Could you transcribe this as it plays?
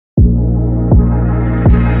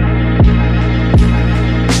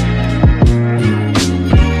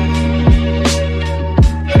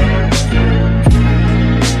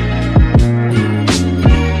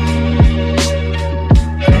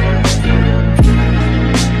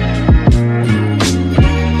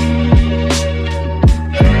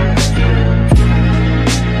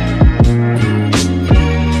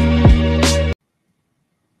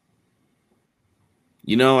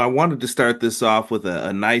I wanted to start this off with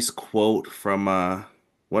a nice quote from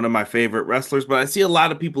one of my favorite wrestlers, but I see a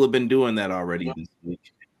lot of people have been doing that already this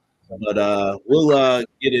week. But we'll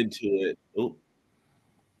get into it. Oh,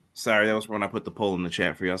 sorry, that was when I put the poll in the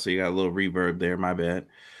chat for y'all, so you got a little reverb there. My bad.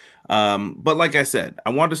 But like I said, I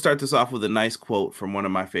wanted to start this off with a nice quote from one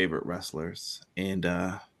of my favorite wrestlers, and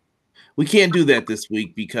we can't do that this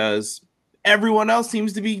week because everyone else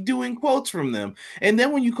seems to be doing quotes from them. And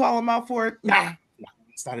then when you call them out for it, nah,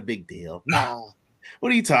 it's not a big deal. Nah.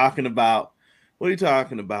 What are you talking about? What are you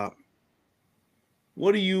talking about?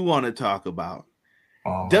 What do you want to talk about?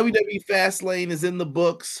 WWE Fastlane is in the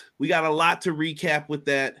books. We got a lot to recap with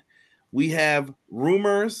that. We have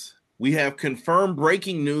rumors. We have confirmed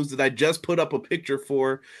breaking news that I just put up a picture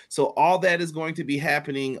for. So all that is going to be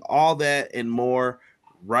happening, all that and more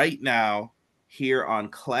right now here on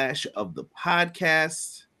Clash of the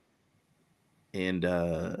Podcast. And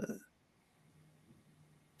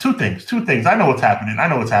Two things. I know what's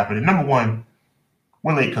happening. Number one,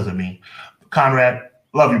 we're late because of me. Conrad,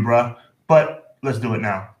 love you, bro. But let's do it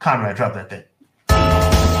now. Conrad, drop that thing.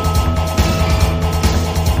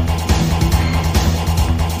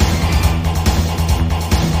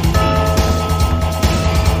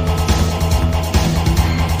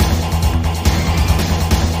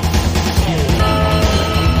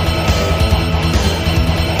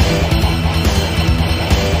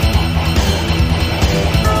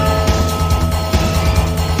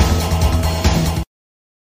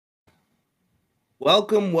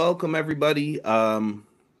 Welcome everybody.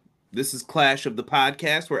 This is Clash of the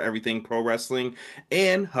Podcast, where everything pro wrestling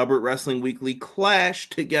and Hubbard Wrestling Weekly clash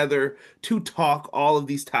together to talk all of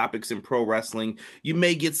these topics in pro wrestling. You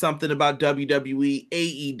may get something about WWE,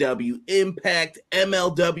 AEW, Impact,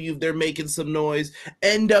 MLW if they're making some noise.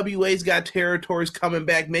 NWA's got territories coming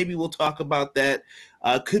back. Maybe we'll talk about that.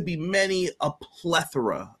 Could be a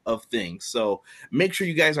plethora of things. So make sure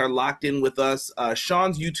you guys are locked in with us.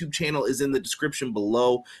 Sean's YouTube channel is in the description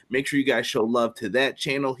below. Make sure you guys show love to that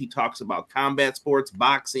channel. He talks about combat sports,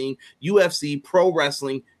 boxing, UFC, pro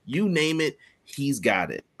wrestling, you name it. He's got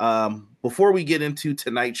it. Before we get into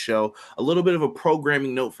tonight's show, a little bit of a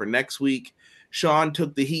programming note for next week. Sean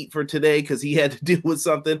took the heat for today because he had to deal with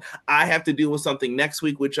something. I have to deal with something next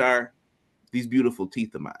week, which are these beautiful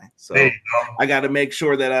teeth of mine. So I got to make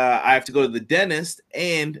sure that I have to go to the dentist,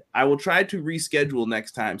 and I will try to reschedule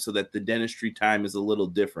next time so that the dentistry time is a little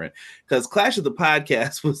different, because Clash of the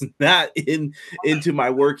Podcast was not into my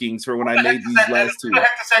workings for when I made these last two. Who the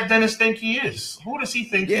heck does that dentist think he is? Who does he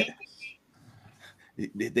think he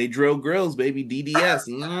is? They drill grills, baby. DDS.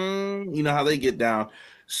 You know how they get down.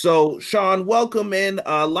 So, Sean, welcome in.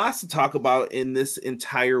 Lots to talk about in this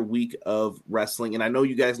entire week of wrestling. And I know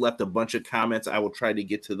you guys left a bunch of comments. I will try to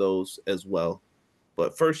get to those as well.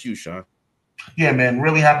 But first, you, Sean. Yeah, man.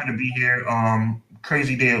 Really happy to be here.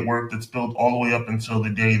 Crazy day at work that's built all the way up until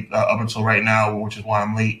right now, which is why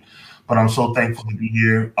I'm late. But I'm so thankful to be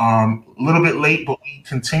here. A little bit late, but we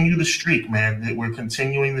continue the streak, man. We're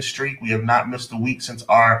continuing the streak. We have not missed a week since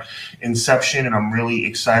our inception, and I'm really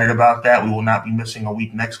excited about that. We will not be missing a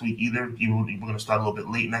week next week either. We're going to start a little bit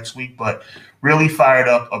late next week, but really fired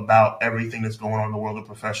up about everything that's going on in the world of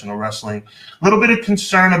professional wrestling. A little bit of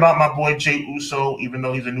concern about my boy Jey Uso, even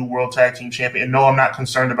though he's a new World Tag Team Champion. And no, I'm not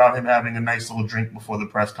concerned about him having a nice little drink before the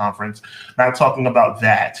press conference. Not talking about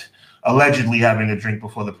that. Allegedly having a drink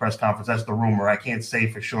before the press conference. That's the rumor. I can't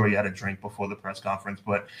say for sure he had a drink before the press conference,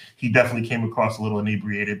 but he definitely came across a little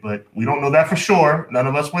inebriated, but we don't know that for sure. None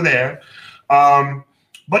of us were there.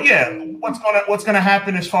 But yeah, what's gonna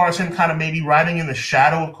happen as far as him kind of maybe riding in the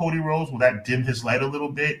shadow of Cody Rhodes? Will that dim his light a little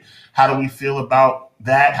bit? How do we feel about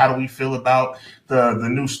that? How do we feel about the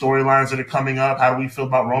new storylines that are coming up? How do we feel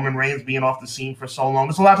about Roman Reigns being off the scene for so long?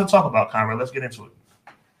 There's a lot to talk about, Conrad. Let's get into it.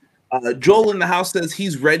 Joel in the house says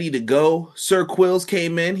he's ready to go. Sir Quills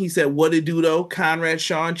came in. He said, what it do though? Conrad,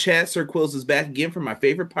 Sean, chat. Sir Quills is back again for my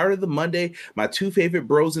favorite part of the Monday. My two favorite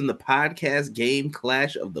bros in the podcast game,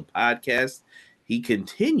 Clash of the Podcast. He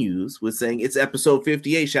continues with saying it's episode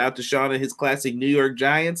 58. Shout out to Sean and his classic New York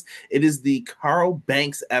Giants. It is the Carl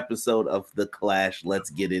Banks episode of the Clash. Let's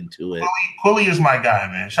get into it. Quilly is my guy,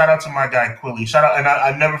 man. Shout out to my guy Quilly. Shout out, and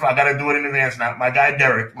I got to do it in advance now. My guy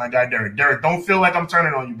Derek. Derek, don't feel like I'm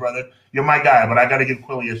turning on you, brother. You're my guy, but I got to give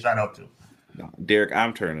Quilly a shout out too. No, Derek,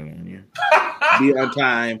 I'm turning on you. Be on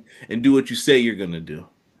time and do what you say you're gonna do.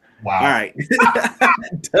 Wow. All right.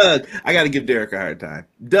 Doug, I got to give Derek a hard time.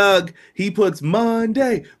 Doug, he puts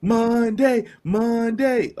Monday.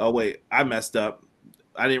 Oh, wait, I messed up.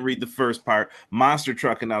 I didn't read the first part. Monster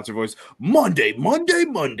truck announcer voice. Monday.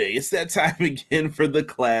 It's that time again for the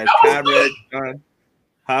Clash. That was good.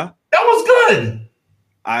 Huh? That was good.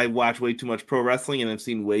 I watch way too much pro wrestling and I've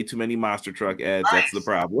seen way too many monster truck ads. That's the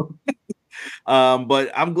problem.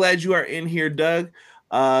 But I'm glad you are in here, Doug.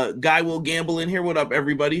 Guy will gamble in here. What up,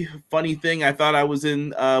 everybody? Funny thing, I thought I was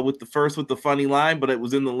in with the funny line, but it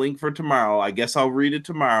was in the link for tomorrow. I guess I'll read it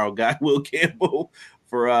tomorrow. Guy will gamble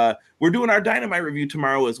for we're doing our Dynamite review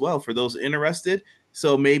tomorrow as well for those interested.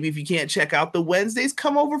 So maybe if you can't check out the Wednesdays,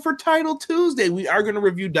 come over for Title Tuesday. We are going to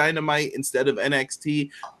review Dynamite instead of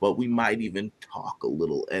NXT, but we might even talk a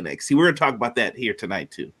little NXT. We're going to talk about that here tonight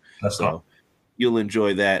too. So you'll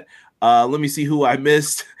enjoy that. Let me see who I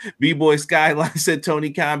missed. B-Boy Skyline said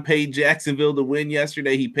Tony Khan paid Jacksonville to win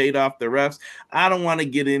yesterday. He paid off the refs. I don't want to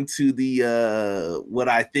get into the what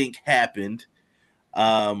I think happened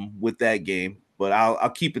with that game, but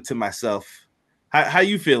I'll keep it to myself. How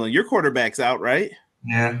you feeling? Your quarterback's out, right?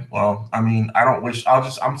 Yeah, well, I mean, I don't wish.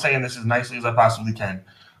 I'm saying this as nicely as I possibly can.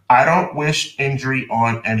 I don't wish injury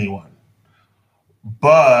on anyone,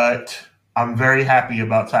 but I'm very happy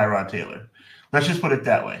about Tyrod Taylor. Let's just put it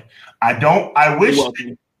that way. I wish.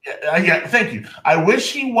 Yeah, thank you. I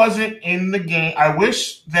wish he wasn't in the game. I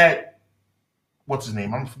wish that. What's his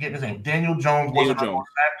name? I'm forgetting his name. Daniel Jones wasn't on quarterback.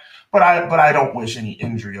 But I don't wish any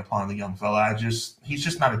injury upon the young fella. He's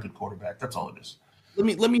just not a good quarterback. That's all it is.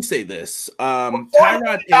 Let me say this.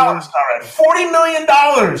 Tyrod Taylor, $40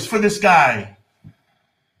 million for this guy.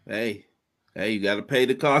 Hey, you got to pay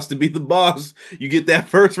the cost to be the boss. You get that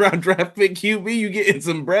first round draft pick QB, you getting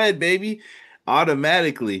some bread, baby,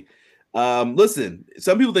 automatically. Listen,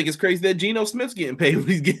 some people think it's crazy that Geno Smith's getting paid when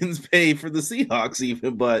he's getting paid for the Seahawks,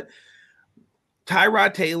 even. But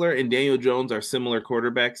Tyrod Taylor and Daniel Jones are similar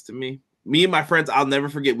quarterbacks to me. Me and my friends, I'll never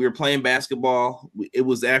forget, we were playing basketball. It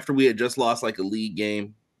was after we had just lost like a league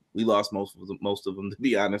game. We lost most of them, to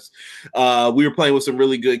be honest. We were playing with some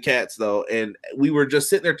really good cats, though, and we were just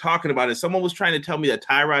sitting there talking about it. Someone was trying to tell me that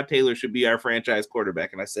Tyrod Taylor should be our franchise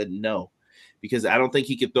quarterback, and I said no, because I don't think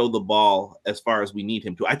he could throw the ball as far as we need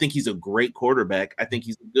him to. I think he's a great quarterback. I think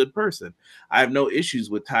he's a good person. I have no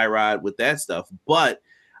issues with Tyrod with that stuff, but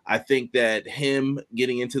I think that him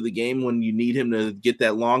getting into the game when you need him to get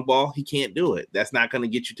that long ball, he can't do it. That's not going to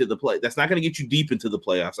get you to the play. That's not going to get you deep into the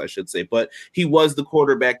playoffs, I should say. But he was the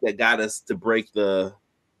quarterback that got us to break the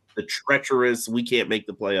treacherous, we can't make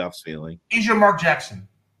the playoffs feeling. He's your Mark Jackson.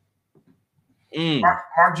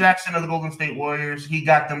 Mark Jackson of the Golden State Warriors. He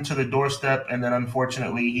got them to the doorstep, and then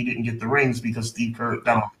unfortunately he didn't get the rings because Steve Kerr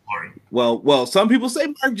got all the glory. Well, some people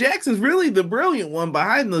say Mark Jackson's really the brilliant one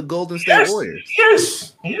behind the Golden State Warriors.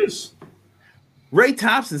 Yes, he is. Ray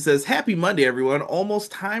Thompson says, "Happy Monday, everyone!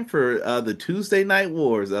 Almost time for the Tuesday Night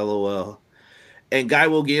Wars." LOL. And Guy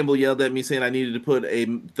Will Gamble yelled at me saying I needed to put a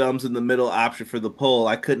thumbs in the middle option for the poll.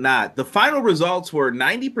 I could not. The final results were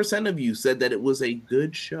 90% of you said that it was a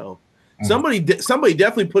good show. Somebody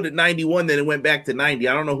definitely put it 91, then it went back to 90.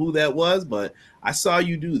 I don't know who that was, but I saw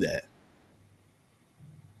you do that.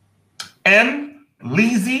 M.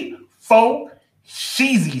 Leezy Fo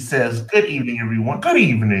Sheezy says, good evening, everyone. Good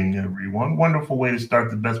evening, everyone. Wonderful way to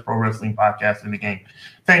start the best pro wrestling podcast in the game.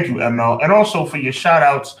 Thank you, ML. And also for your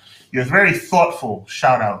shout-outs, your very thoughtful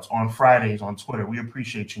shout-outs on Fridays on Twitter. We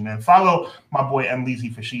appreciate you, man. Follow my boy M.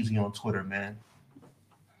 Leezy Fashizi on Twitter, man.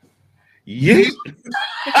 Yeah.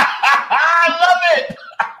 I love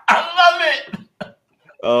it.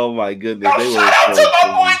 Oh my goodness. Now, shout out to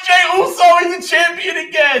my boy Jay Uso. He's a champion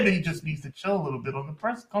again. He just needs to chill a little bit on the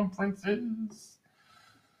press conferences.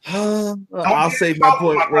 I'll save my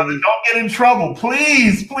point. Don't get in trouble.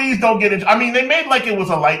 Please don't get in. I mean, they made like it was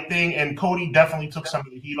a light thing, and Cody definitely took some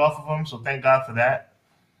of the heat off of him. So thank God for that.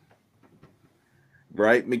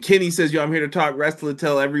 Right. McKinney says, yo, I'm here to talk wrestling.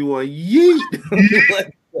 Tell everyone, yeet.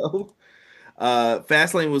 Let's go.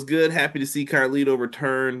 Fastlane was good. Happy to see Carlito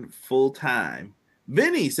return full time.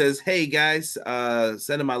 Vinny says, hey guys,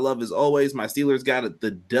 sending my love as always. My Steelers got it.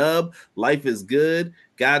 The dub. Life is good.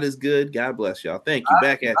 God is good. God bless y'all. Thank you.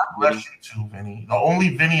 Back at you, Vinny. Bless you too, Vinny. The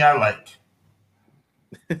only Vinny I like.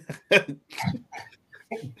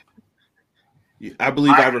 I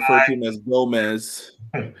believe I refer to him as Gomez.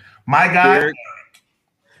 My guy. Eric.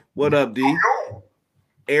 What up, D?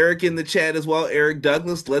 Eric in the chat as well. Eric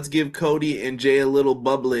Douglas, let's give Cody and Jay a little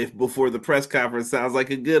bubbly before the press conference. Sounds like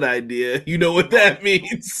a good idea. You know what that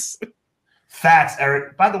means. Facts,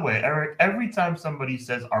 Eric. By the way, Eric, every time somebody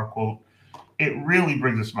says our quote, it really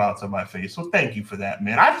brings a smile to my face. So thank you for that,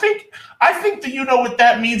 man. I think that you know what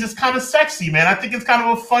that means. It's kind of sexy, man. I think it's kind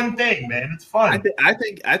of a fun thing, man. It's fun. I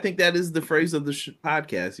think that is the phrase of the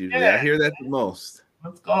podcast usually. Yeah, I hear that the most.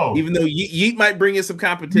 Let's go. Even though Yeet might bring in some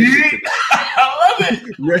competition. I love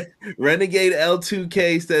Renegade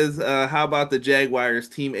L2K says, how about the Jaguars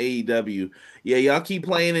team AEW? Yeah, y'all keep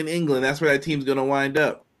playing in England. That's where that team's gonna wind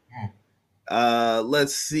up.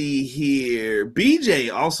 Let's see here.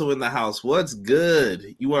 BJ also in the house. What's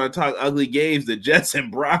good? You want to talk ugly games? The Jets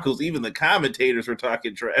and Broncos. Even the commentators were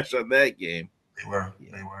talking trash on that game. They were.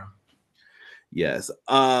 Yes.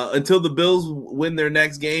 Until the Bills win their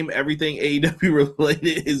next game, everything AEW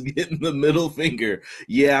related is getting the middle finger.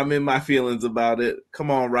 Yeah, I'm in my feelings about it.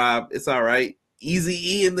 Come on, Rob. It's all right. Easy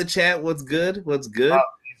E in the chat. What's good? What's good?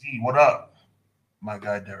 Easy. What up? My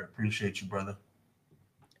guy, Derek. Appreciate you, brother.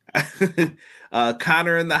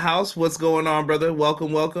 Connor in the house. What's going on, brother?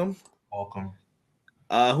 Welcome. Welcome.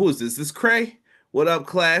 Who is this? This Cray? What up,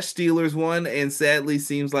 Clash? Steelers won, and sadly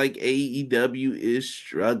seems like AEW is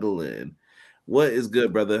struggling. What is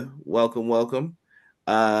good, brother? Welcome.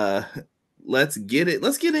 Let's get it.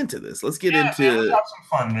 Let's get into this. Let's get into. Man, let's have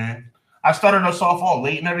some fun, man. I started us off all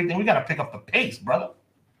late and everything. We got to pick up the pace, brother.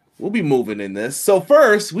 We'll be moving in this. So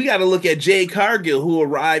first, we got to look at Jade Cargill, who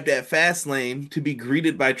arrived at Fastlane to be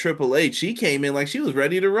greeted by Triple H. She came in like she was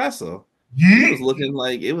ready to wrestle. Yeah. It was looking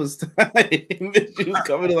like it was time. She was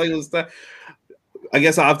coming like it was time. I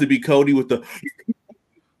guess I'll have to be Cody with the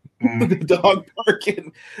dog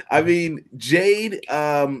barking. I mean, Jade,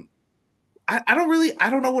 I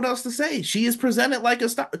don't know what else to say. She is presented like a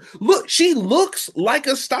star. Look, she looks like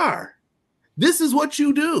a star. This is what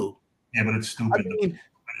you do. Yeah, but it's stupid.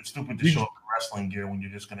 It's stupid to show up in wrestling gear when you're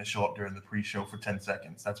just going to show up during the pre-show for 10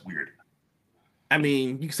 seconds. That's weird. I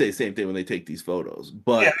mean, you can say the same thing when they take these photos,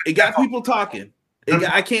 but it got people talking.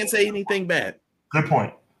 I can't say anything bad. Good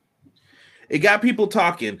point. It got people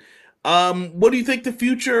talking. What do you think the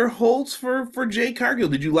future holds for Jade Cargill?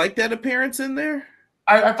 Did you like that appearance in there?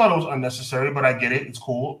 I thought it was unnecessary, but I get it. It's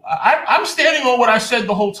cool. I'm standing on what I said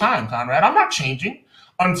the whole time, Conrad. I'm not changing.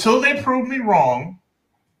 Until they prove me wrong,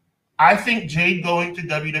 I think Jade going to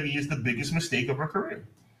WWE is the biggest mistake of her career.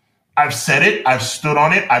 I've said it. I've stood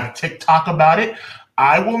on it. I've TikTok about it.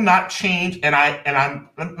 I will not change.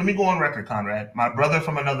 Let me go on record, Conrad. My brother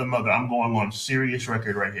from another mother. I'm going on serious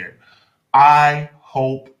record right here. I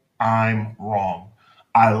hope I'm wrong.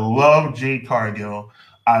 I love Jade Cargill.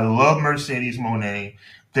 I love Mercedes Moné.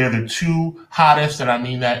 They're the two hottest, and I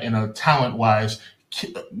mean that in a talent-wise,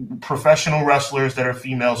 professional wrestlers that are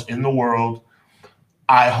females in the world.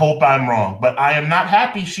 I hope I'm wrong, but I am not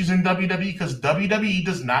happy she's in WWE because WWE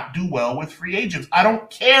does not do well with free agents. I don't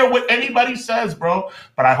care what anybody says, bro,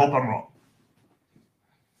 but I hope I'm wrong.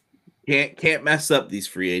 Can't mess up these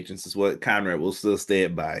free agents is what Conrad will still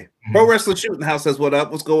stand by. Pro Wrestling Shoot in the house says, what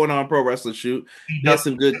up? What's going on, Pro Wrestling Shoot? Got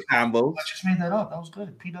some good combos. I just made that up. That was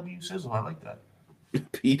good. PW Sizzle. I like that.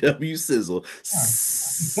 PW Sizzle.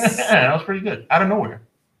 Yeah, that was pretty good. Out of nowhere.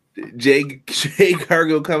 Jade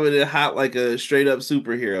Cargill coming in hot like a straight up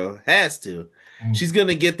superhero. Has to. She's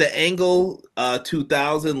gonna get the Angle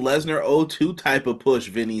 2000 Lesnar 02 type of push.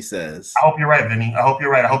 Vinny says. I hope you're right, Vinny. I hope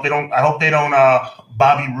you're right. I hope they don't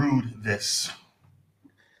Bobby Roode this.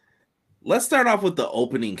 Let's start off with the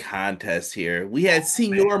opening contest here. We had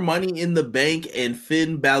Senior Money in the Bank and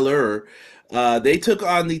Finn Balor. They took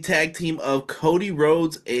on the tag team of Cody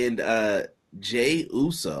Rhodes and Jey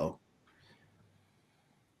Uso.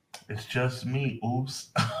 It's just me.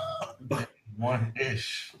 Oops.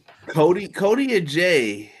 One-ish. Cody and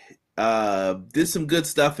Jay did some good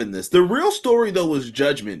stuff in this. The real story, though, was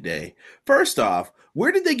Judgment Day. First off,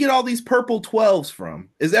 where did they get all these purple 12s from?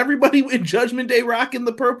 Is everybody in Judgment Day rocking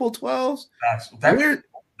the purple 12s? That's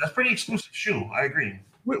pretty exclusive shoe. I agree.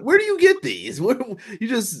 Where do you get these? You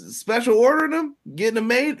just special ordering them, getting them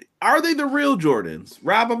made? Are they the real Jordans?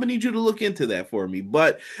 Rob, I'm going to need you to look into that for me.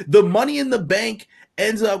 But the Money in the Bank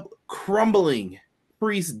ends up crumbling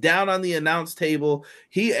Priest down on the announce table.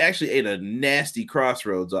 He actually ate a nasty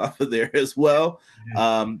crossroads off of there as well.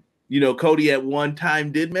 Cody at one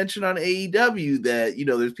time did mention on AEW that,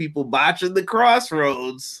 there's people botching the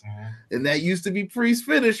crossroads, and that used to be Priest's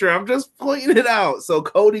finisher. I'm just pointing it out. So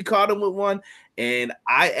Cody caught him with one, and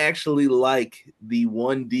I actually like the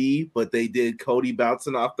 1D, but they did Cody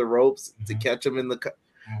bouncing off the ropes to catch him in the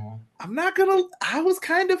I was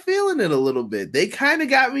kind of feeling it a little bit. They kind of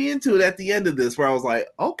got me into it at the end of this where I was like,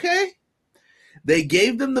 okay. They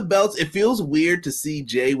gave them the belts. It feels weird to see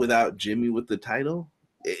Jay without Jimmy with the title.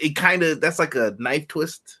 It kind of, that's like a knife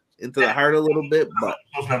twist into the heart a little bit. But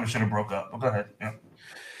those never should have broke up. Go ahead. Yeah.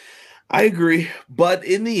 I agree. But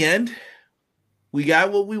in the end, we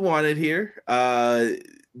got what we wanted here.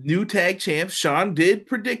 New tag champs. Sean did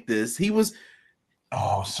predict this.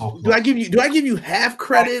 Oh, so Do close. I give you half No,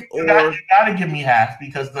 credit you or gotta give me half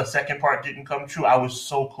because the second part didn't come true. I was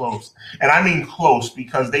so close, and I mean close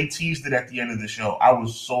because they teased it at the end of the show. I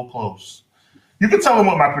was so close. You can tell them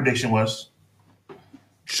what my prediction was.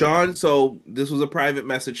 Sean? So this was a private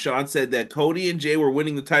message. Sean said that Cody and Jay were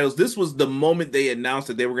winning the titles. This was the moment they announced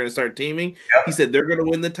that they were going to start teaming. He Yep. said they're going to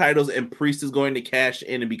win the titles and Priest is going to cash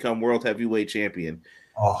in and become world heavyweight champion.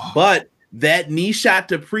 Oh, But that knee shot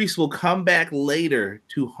to Priest will come back later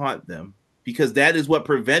to haunt them because that is what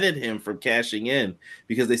prevented him from cashing in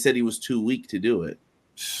because they said he was too weak to do it.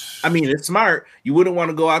 I mean, it's smart. You wouldn't want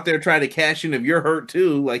to go out there trying to cash in if you're hurt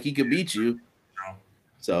too, like he could beat you.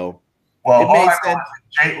 So well, it all I made know sense.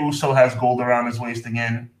 is that Jay Uso has gold around his waist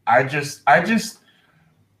again. I just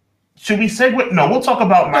should we segue? No, we'll talk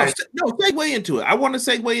about No, my. no, segue into it. I want to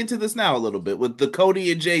segue into this now a little bit with the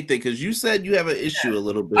Cody and Jay thing because you said you have an issue a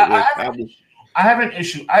little bit I with. have an issue. I have an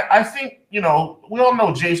issue. I think we all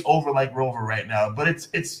know Jay's over like Rover right now, but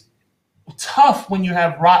it's tough when you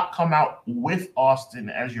have Rock come out with Austin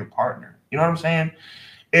as your partner. You know what I'm saying?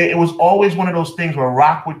 It was always one of those things where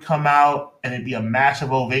Rock would come out and it'd be a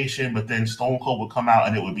massive ovation, but then Stone Cold would come out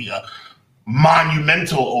and it would be a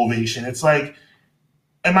monumental ovation. It's like,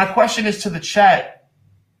 and my question is to the chat: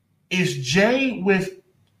 is Jay with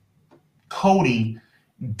Cody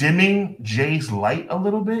dimming Jay's light a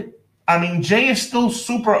little bit? I mean, Jay is still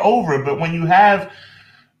super over, but when you have,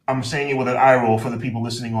 I'm saying it with an eye roll for the people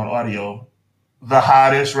listening on audio, the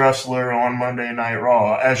hottest wrestler on Monday Night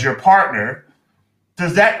Raw as your partner,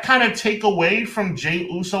 does that kind of take away from Jay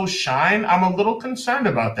Uso's shine? I'm a little concerned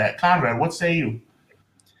about that. Conrad, what say you?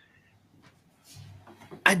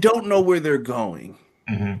 I don't know where they're going.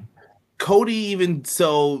 Mm-hmm. Cody, even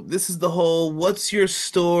so, this is the whole what's your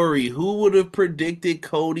story? Who would have predicted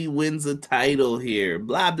Cody wins a title here?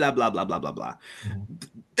 Blah, blah, blah, blah, blah, blah, blah.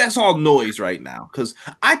 That's all noise right now because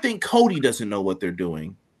I think Cody doesn't know what they're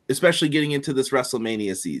doing, especially getting into this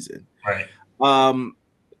WrestleMania season. Right.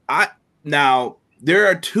 I now there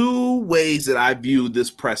are two ways that I view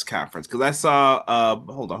this press conference because I saw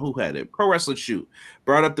hold on, who had it? Pro Wrestling Shoot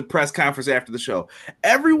brought up the press conference after the show.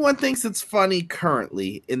 Everyone thinks it's funny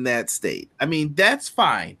currently in that state. I mean, that's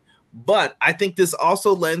fine, but I think this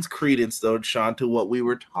also lends credence though, Sean, to what we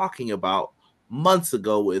were talking about months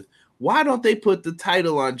ago with why don't they put the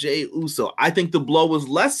title on Jay Uso? I think the blow was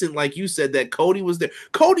lessened, like you said, that Cody was there.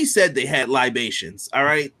 Cody said they had libations. All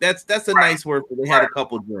right, that's a nice word for they had a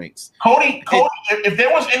couple drinks. Cody, if there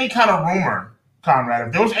was any kind of rumor, Conrad,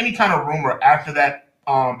 if there was any kind of rumor after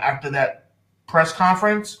that press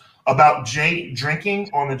conference about Jay drinking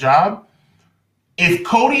on the job, if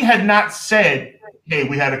Cody had not said, "Hey,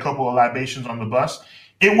 we had a couple of libations on the bus,"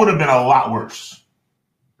 it would have been a lot worse.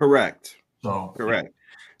 Correct. So correct.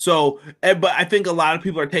 So, but I think a lot of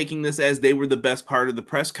people are taking this as they were the best part of the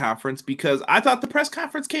press conference because I thought the press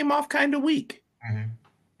conference came off kind of weak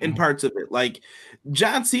in parts of it. Like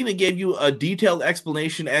John Cena gave you a detailed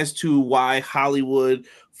explanation as to why Hollywood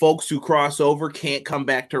folks who cross over can't come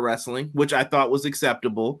back to wrestling, which I thought was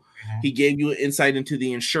acceptable. He gave you an insight into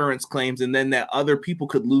the insurance claims and then that other people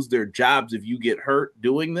could lose their jobs if you get hurt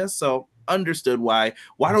doing this. So understood why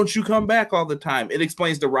don't you come back all the time? It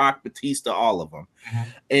explains the Rock, Batista, all of them.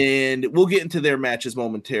 And we'll get into their matches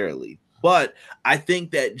momentarily. But I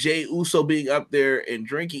think that Jay Uso being up there and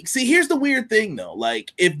drinking. See, here's the weird thing though.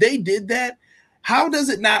 Like if they did that, how does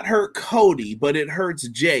it not hurt Cody, but it hurts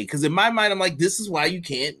Jay? Because in my mind, I'm like, this is why you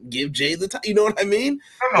can't give Jay the time. You know what I mean?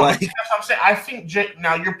 No, like, that's what I'm saying. I think Jay.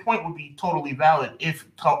 Now your point would be totally valid if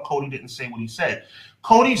Cody didn't say what he said.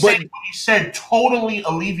 Cody saying what he said totally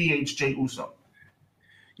alleviates Jay Uso.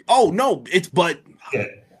 Oh no, it's but. Yeah.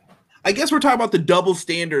 I guess we're talking about the double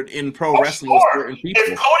standard in pro wrestling sure. with certain people.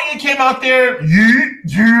 If Cody came out there, and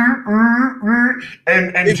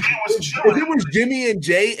if, Jay was chilling. If it was Jimmy and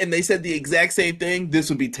Jay and they said the exact same thing, this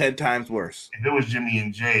would be 10 times worse. If it was Jimmy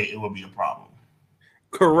and Jay, it would be a problem.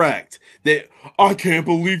 Correct. I can't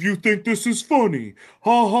believe you think this is funny.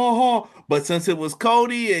 Ha ha ha. But since it was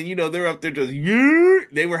Cody and they're up there just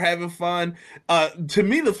they were having fun. To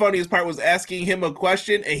me, the funniest part was asking him a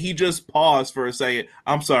question and he just paused for a second.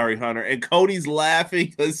 I'm sorry, Hunter. And Cody's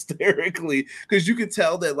laughing hysterically because you could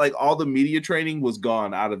tell that like all the media training was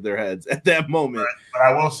gone out of their heads at that moment. But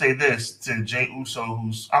I will say this to Jay Uso,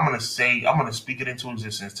 I'm gonna speak it into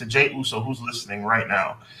existence. To Jay Uso, who's listening right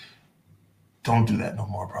now. Don't do that no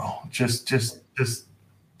more, bro. Just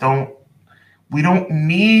don't. We don't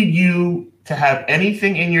need you to have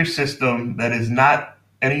anything in your system that is not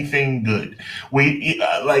anything good.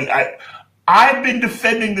 I've been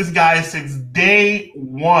defending this guy since day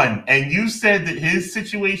one, and you said that his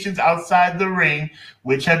situations outside the ring,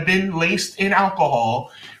 which have been laced in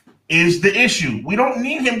alcohol, is the issue. We don't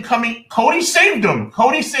need him coming. Cody saved him.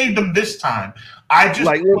 Cody saved him this time. I just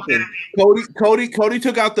Like, listen, Cody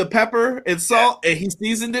took out the pepper and salt and he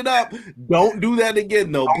seasoned it up. Don't do that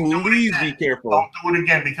again, though. don't do it Please be again. careful. Don't do it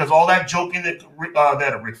again because all that joking that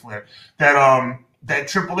Ric Flair, that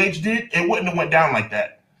Triple H did, it wouldn't have went down like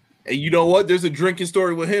that. And you know what? There's a drinking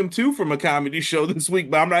story with him too from a comedy show this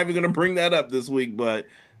week, but I'm not even going to bring that up this week. But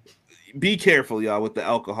be careful, y'all, with the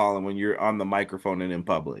alcohol and when you're on the microphone and in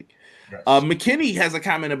public. Yes. McKinney has a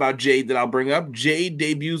comment about Jade that I'll bring up. Jade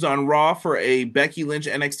debuts on Raw for a Becky Lynch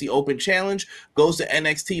NXT Open Challenge, goes to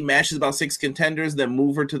NXT, matches about 6 contenders, then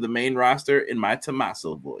move her to the main roster. In my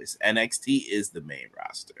Tommaso voice, NXT is the main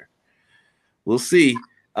roster. We'll see.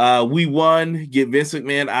 We won. Get Vince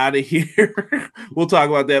McMahon out of here. We'll talk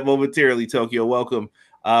about that momentarily, Tokyo. Welcome.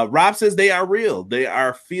 Rob says they are real. They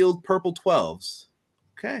are field purple 12s.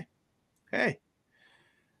 Okay. Hey.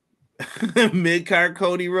 Mid-card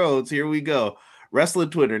Cody Rhodes. Here we go. Wrestling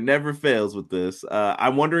Twitter never fails with this.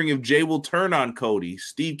 I'm wondering if Jay will turn on Cody.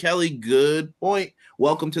 Steve Kelly, good point.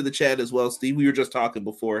 Welcome to the chat as well, Steve. We were just talking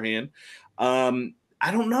beforehand. I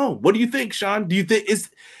don't know. What do you think, Sean? Do you think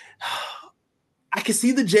I can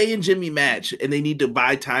see the Jay and Jimmy match, and they need to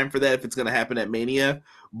buy time for that if it's going to happen at Mania.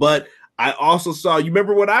 But I also saw, you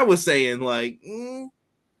remember what I was saying? Like,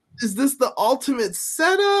 is this the ultimate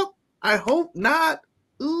setup? I hope not.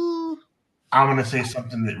 Ooh. I'm going to say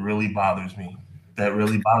something that really bothers me. That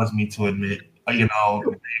really bothers me to admit. You know,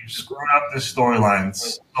 they've screwed up this storyline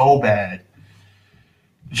so bad.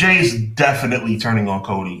 Jay's definitely turning on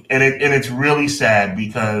Cody, and it's really sad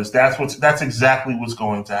because that's exactly what's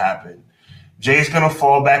going to happen. Jay's gonna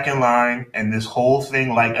fall back in line, and this whole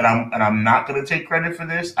thing, and I'm not gonna take credit for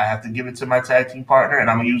this. I have to give it to my tag team partner,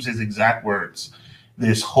 and I'm gonna use his exact words.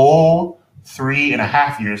 This whole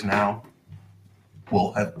 3.5 years now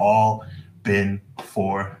will have all been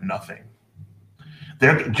for nothing.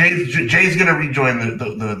 Jay's gonna rejoin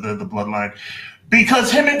the bloodline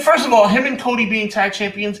because him and Cody being tag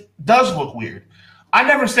champions does look weird. I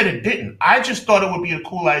never said it didn't. I just thought it would be a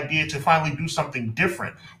cool idea to finally do something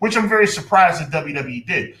different, which I'm very surprised that WWE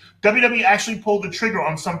did. WWE actually pulled the trigger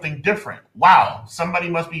on something different. Wow, somebody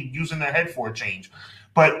must be using their head for a change.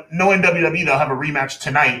 But knowing WWE, they'll have a rematch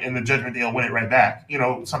tonight and the Judgment Day will win it right back. You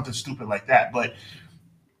know, something stupid like that. But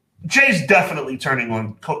Jay's definitely turning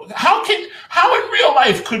on Cody. How in real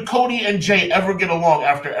life could Cody and Jay ever get along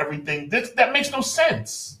after everything? That makes no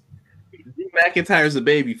sense. McIntyre's a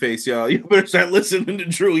baby face, y'all. You better start listening to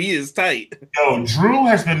Drew. He is tight. Yo, Drew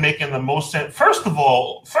has been making the most sense. First of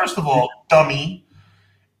all, dummy.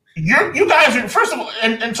 You guys are first of all,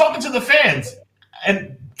 and talking to the fans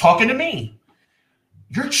and talking to me.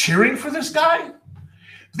 You're cheering for this guy?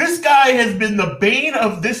 This guy has been the bane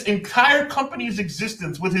of this entire company's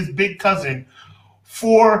existence with his big cousin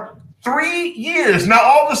for 3 years. Now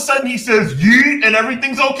all of a sudden he says yeet and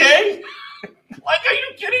everything's okay? Like, are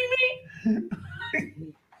you kidding me?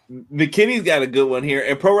 McKinney's got a good one here,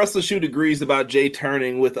 and Pro Wrestler Shoot agrees about Jay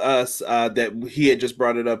turning with us. That he had just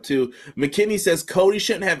brought it up too. McKinney says Cody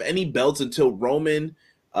shouldn't have any belts until Roman.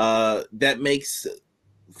 That makes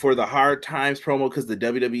for the hard times promo because the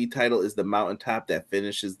WWE title is the mountaintop that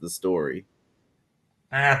finishes the story.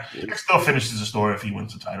 It still finishes the story if he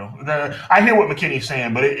wins the title. I hear what McKinney's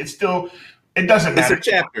saying, but it doesn't matter. It's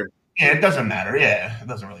a chapter. Yeah, it doesn't matter. Yeah, it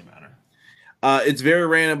doesn't really matter. It's very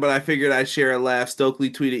random, but I figured I'd share a laugh.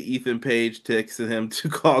 Stokely tweeted Ethan Page, texted him to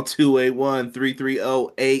call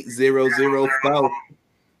 281-330-8004.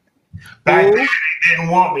 Back then, they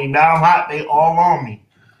didn't want me. Now I'm hot. They all on me.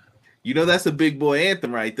 You know that's a big boy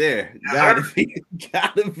anthem right there. Gotta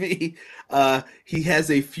be. He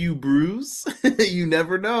has a few brews. You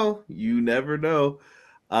never know.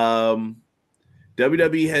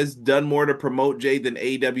 WWE has done more to promote Jay than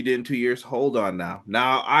AEW did in 2 years. Hold on now.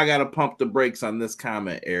 Now I got to pump the brakes on this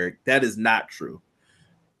comment, Eric. That is not true.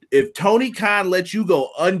 If Tony Khan let you go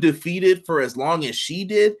undefeated for as long as she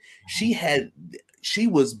did, she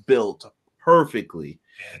was built perfectly.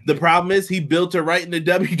 The problem is he built her right into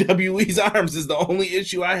WWE's arms is the only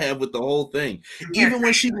issue I have with the whole thing. Even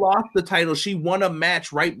when she lost the title, she won a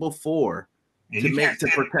match right before to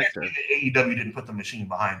protect her. AEW didn't put the machine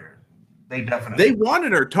behind her. They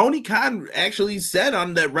wanted her. Tony Khan actually said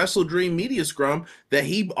on that Wrestle Dream media scrum that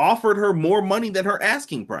he offered her more money than her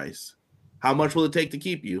asking price. How much will it take to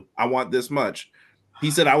keep you? I want this much.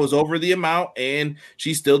 He said I was over the amount, and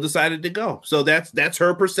she still decided to go. So that's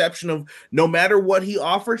her perception of no matter what he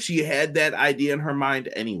offered, she had that idea in her mind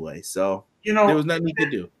anyway. So there was nothing he could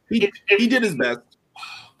do. He did his best.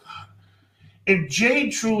 If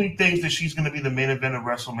Jade truly thinks that she's going to be the main event of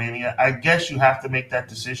WrestleMania, I guess you have to make that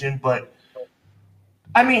decision. But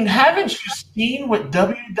I mean, haven't you seen what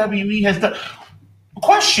WWE has done?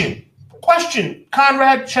 Question,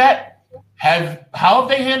 Conrad, chat. How have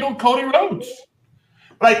they handled Cody Rhodes?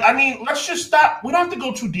 Like, I mean, let's just stop. We don't have to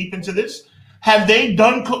go too deep into this. Have they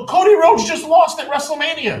done? Cody Rhodes just lost at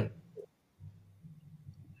WrestleMania.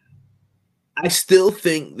 I still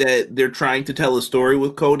think that they're trying to tell a story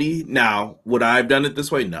with Cody. Now, would I have done it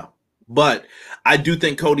this way? No. But I do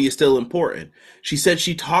think Cody is still important. She said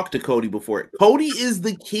she talked to Cody before. Cody is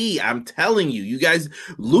the key. I'm telling you, you guys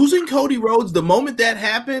losing Cody Rhodes the moment that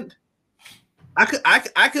happened. I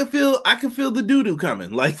could feel the doo doo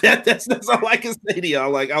coming like that. That's all I can say to y'all.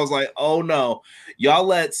 Like I was like, oh no, y'all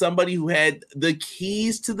let somebody who had the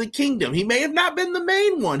keys to the kingdom. He may have not been the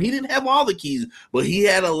main one. He didn't have all the keys, but he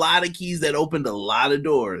had a lot of keys that opened a lot of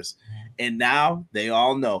doors. And now they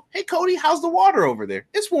all know. Hey Cody, how's the water over there?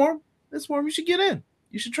 It's warm. It's warm. You should get in.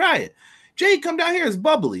 You should try it. Jay, come down here. It's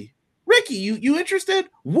bubbly. Ricky, you interested?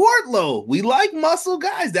 Wardlow, we like muscle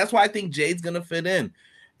guys. That's why I think Jade's gonna fit in.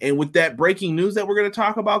 And with that breaking news that we're going to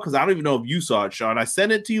talk about, because I don't even know if you saw it, Sean. I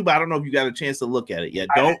sent it to you, but I don't know if you got a chance to look at it yet.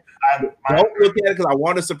 Don't look at it because I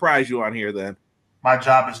want to surprise you on here then. My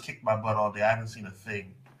job is kick my butt all day. I haven't seen a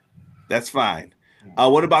thing. That's fine.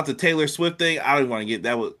 What about the Taylor Swift thing? I don't even want to get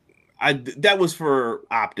that. That was for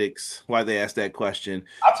optics, why they asked that question.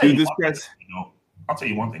 I'll tell you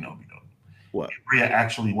one thing that would be dope. What? If Rhea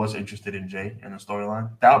actually was interested in Jay in the storyline,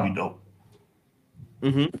 that would be dope.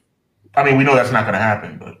 Mm-hmm. I mean, we know that's not going to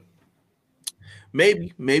happen, but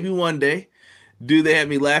maybe one day. Dude, they had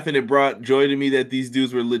me laughing. It brought joy to me that these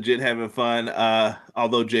dudes were legit having fun.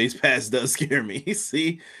 Although Jay's past does scare me.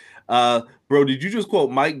 See, bro, did you just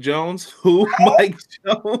quote Mike Jones? Who? Mike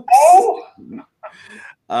Jones?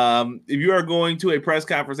 If you are going to a press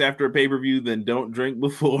conference after a pay-per-view, then don't drink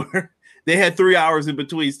before. They had 3 hours in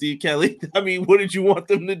between, Steve Kelly. I mean, what did you want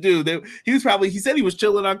them to do? He said he was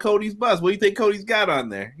chilling on Cody's bus. What do you think Cody's got on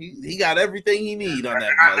there? He got everything he needs on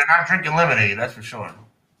that bus. They're not drinking lemonade, that's for sure.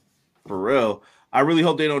 For real. I really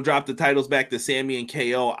hope they don't drop the titles back to Sammy and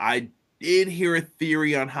KO. I did hear a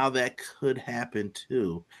theory on how that could happen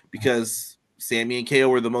too, because Sammy and KO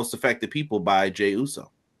were the most affected people by Jey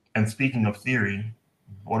Uso. And speaking of theory,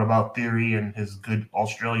 what about Theory and his good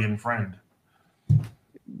Australian friend?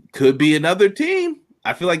 Could be another team.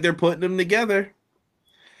 I feel like they're putting them together.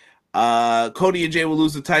 Cody and Jay will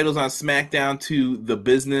lose the titles on SmackDown to The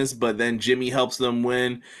Business, but then Jimmy helps them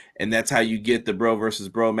win, and that's how you get the bro versus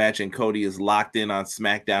bro match, and Cody is locked in on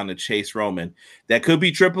SmackDown to chase Roman. That could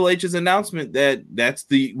be Triple H's announcement.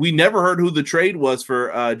 We never heard who the trade was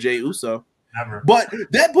for Jey Uso. Never. But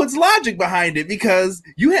that puts logic behind it because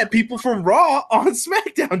you had people from Raw on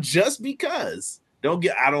SmackDown just because.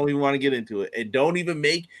 I don't even want to get into it. And don't even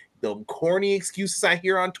make the corny excuses I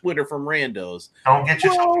hear on Twitter from randos. Don't get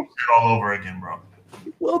yourself all over again, bro.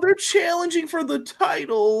 Well, they're challenging for the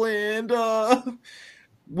title, and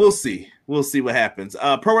we'll see. We'll see what happens.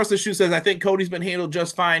 Pro Wrestler Shoe says, I think Cody's been handled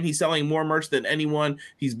just fine. He's selling more merch than anyone.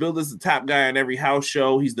 He's billed as the top guy on every house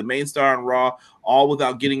show. He's the main star on Raw, all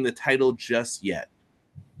without getting the title just yet.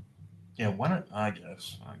 Yeah, I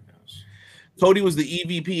guess. Cody was the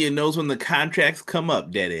EVP and knows when the contracts come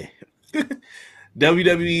up, daddy.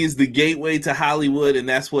 WWE is the gateway to Hollywood, and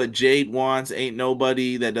that's what Jade wants. Ain't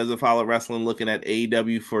nobody that doesn't follow wrestling looking at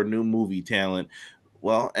AEW for new movie talent.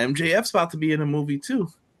 Well, MJF's about to be in a movie too.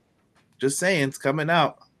 Just saying, it's coming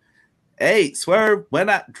out. Hey, swerve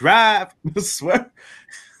when I drive. Swerve.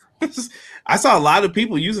 I saw a lot of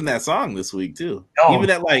people using that song this week too.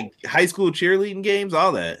 Even at like high school cheerleading games,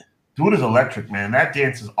 all that. Dude is electric, man. That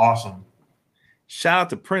dance is awesome. Shout out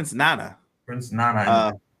to Prince Nana. That's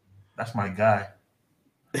my guy.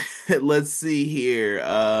 Let's see here.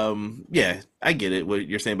 Yeah, I get it. What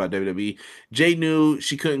you're saying about WWE. Jay knew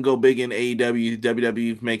she couldn't go big in AEW.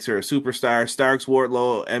 WWE makes her a superstar. Starks,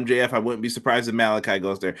 Wardlow, MJF. I wouldn't be surprised if Malachi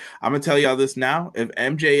goes there. I'm gonna tell y'all this now. If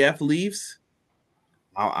MJF leaves,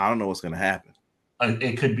 I don't know what's gonna happen.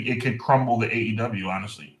 It could crumble the AEW.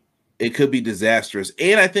 Honestly, it could be disastrous.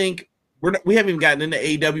 And I think we haven't even gotten into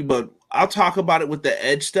AEW, but I'll talk about it with the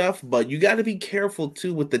Edge stuff, but you got to be careful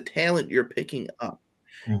too with the talent you're picking up.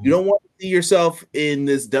 Mm-hmm. You don't want to see yourself in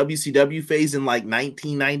this WCW phase in like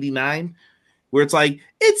 1999, where it's like,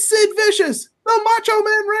 it's Sid Vicious, the Macho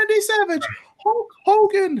Man Randy Savage, Hulk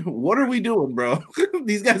Hogan. What are we doing, bro?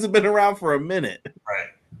 These guys have been around for a minute. Right.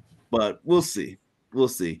 But we'll see. We'll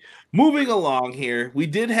see. Moving along here, we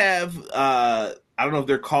did have I don't know if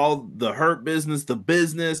they're called the Hurt Business, the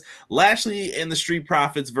Business, Lashley and the Street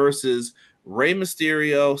Profits versus Rey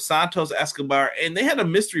Mysterio, Santos Escobar, and they had a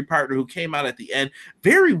mystery partner who came out at the end.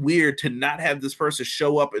 Very weird to not have this person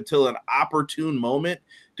show up until an opportune moment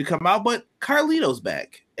to come out, but Carlito's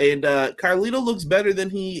back. And Carlito looks better than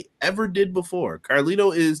he ever did before.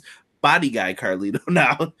 Carlito is body guy Carlito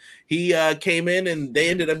now. He came in and they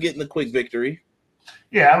ended up getting the quick victory.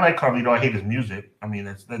 Yeah, I like Carlito. I hate his music. I mean,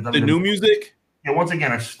 that's the new music. Yeah, once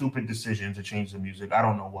again, a stupid decision to change the music. I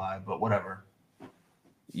don't know why, but whatever.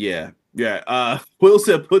 Yeah. Will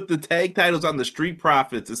said put the tag titles on the Street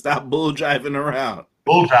Profits and stop bull driving around.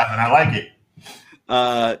 Bull driving, I like it.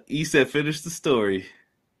 He said finish the story.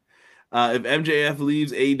 If MJF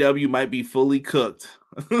leaves, AEW might be fully cooked.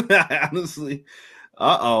 Honestly.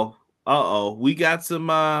 We got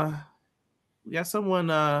someone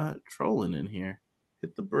trolling in here.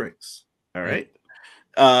 Hit the bricks. All right.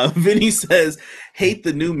 Vinny says, hate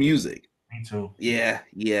the new music. Me too. Yeah.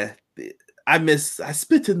 I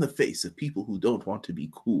spit in the face of people who don't want to be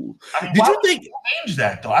cool. I mean, did you think change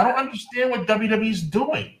that though? I don't understand what WWE's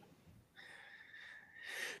doing.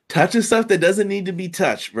 Touching stuff that doesn't need to be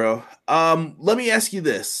touched, bro. Let me ask you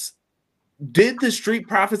this. Did the Street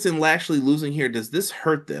Profits and Lashley losing here, does this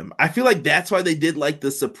hurt them? I feel like that's why they did like the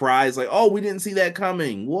surprise, like, oh, we didn't see that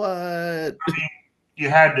coming. What? I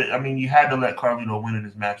mean, you had to let Carlito win in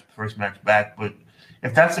his first match back, but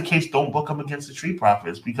if that's the case, don't book him against the Street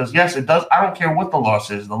Profits because yes, it does. I don't care what the loss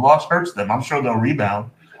is. The loss hurts them. I'm sure they'll rebound.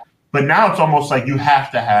 But now it's almost like you have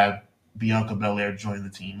to have Bianca Belair join the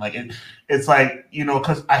team. Like it's like,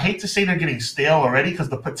 because I hate to say they're getting stale already because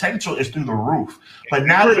the potential is through the roof. But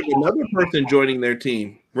now there's another person joining their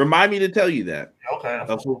team. Remind me to tell you that. Okay.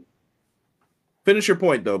 Finish your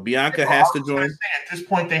point though. Bianca has to join. At this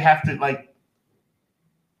point, they have to like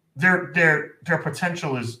their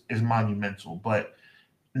potential is monumental. But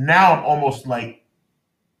now I'm almost like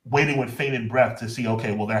waiting with bated breath to see.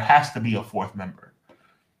 Okay, well, there has to be a fourth member.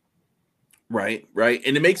 Right.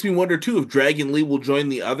 And it makes me wonder, too, if Dragon Lee will join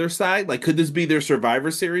the other side. Like, could this be their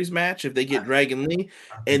Survivor Series match if they get Dragon Lee?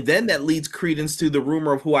 And then that leads credence to the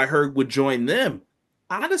rumor of who I heard would join them.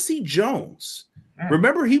 Odyssey Jones.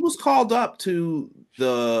 Remember, he was called up to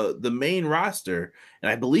the main roster,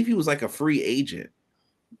 and I believe he was like a free agent.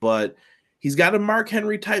 But he's got a Mark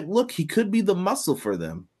Henry type look. He could be the muscle for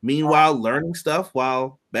them. Meanwhile, learning stuff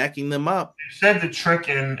while backing them up. You said the Trick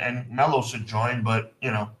and Mello should join, but,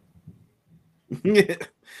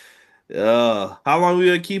 how long are we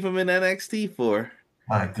gonna keep him in NXT for?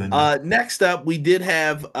 My goodness. Next up, we did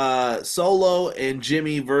have Solo and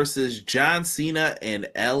Jimmy versus John Cena and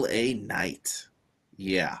LA Knight.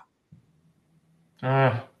 Yeah.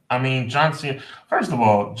 John Cena. First of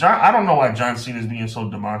all, I don't know why John Cena is being so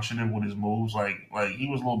demonstrative with his moves. Like he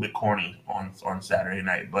was a little bit corny on Saturday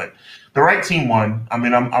night, but the right team won. I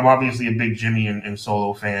mean, I'm obviously a big Jimmy and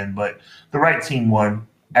Solo fan, but the right team won.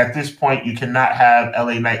 At this point, you cannot have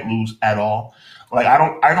LA Knight lose at all. Like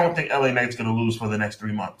I don't think LA Knight's going to lose for the next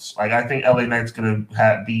 3 months. Like I think LA Knight's going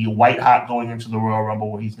to be white hot going into the Royal Rumble,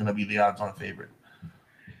 where he's going to be the odds-on favorite.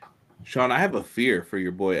 Sean, I have a fear for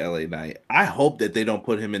your boy LA Knight. I hope that they don't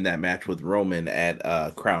put him in that match with Roman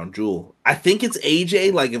at Crown Jewel. I think it's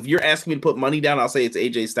AJ. Like if you're asking me to put money down, I'll say it's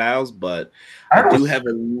AJ Styles, but I do have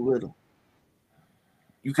a little.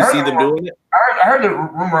 You can see them doing it. I heard the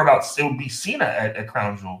rumor about it would be Cena at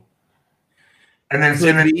Crown Jewel, and then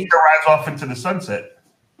Cena rides off into the sunset.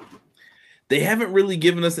 They haven't really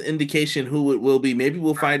given us an indication who it will be. Maybe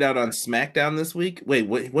we'll find out on SmackDown this week. Wait,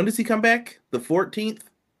 when does he come back? The 14th?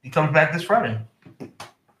 He comes back this Friday.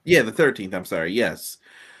 Yeah, the 13th. I'm sorry. Yes.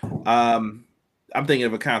 I'm thinking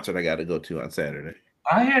of a concert I got to go to on Saturday.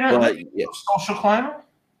 I hear that. But, yeah. Social Climber?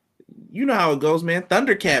 You know how it goes, man.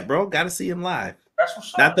 Thundercat, bro. Got to see him live. That's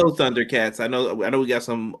what's up. Not those Thundercats. I know we got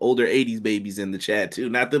some older 80s babies in the chat too.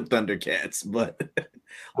 Not them Thundercats, but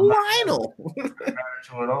Lionel. Not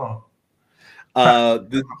to it all.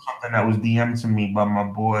 Something that was DM'd to me by my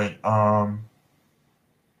boy.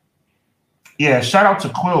 Yeah, shout out to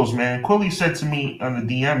Quills, man. Quilly said to me on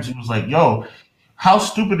the DMs, he was like, "Yo, how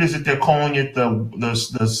stupid is it they're calling it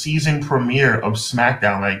the season premiere of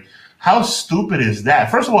SmackDown? Like, how stupid is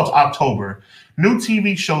that? First of all, it's October. New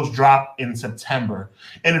TV shows drop in September.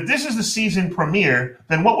 And if this is the season premiere,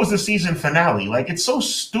 then what was the season finale? Like, it's so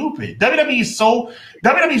stupid.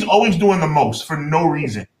 WWE's always doing the most for no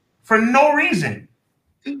reason. For no reason.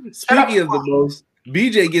 Speaking of the most,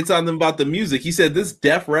 BJ gets on them about the music. He said this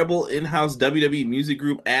Def Rebel in-house WWE music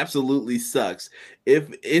group absolutely sucks.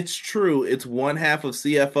 If it's true, it's one half of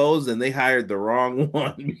CFOs and they hired the wrong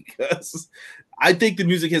one because I think the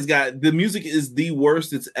music is the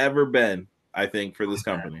worst it's ever been. I think for this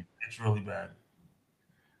company, it's really bad.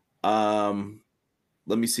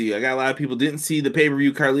 let me see. I got a lot of people didn't see the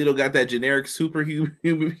pay-per-view. Carlito got that generic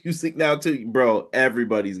superhuman music now too. Bro,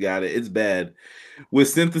 everybody's got it. It's bad. With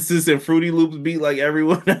synthesis and Fruity Loops beat like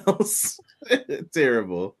everyone else.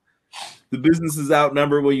 Terrible. The business is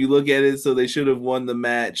outnumbered when you look at it, so they should have won the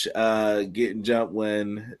match, getting jumped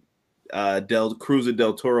when Cruz and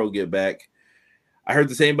Del Toro get back. I heard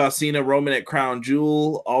the same about Cena Roman at Crown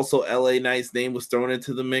Jewel. Also, LA Knight's name was thrown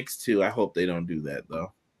into the mix too. I hope they don't do that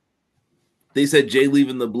though. They said Jay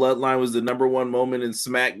leaving the bloodline was the number one moment in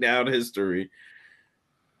SmackDown history.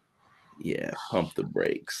 Yeah, pump the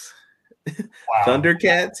brakes. Wow.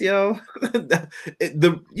 Thundercats, yo.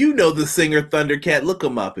 The singer Thundercat. Look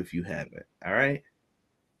him up if you haven't. All right.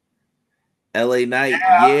 LA Knight,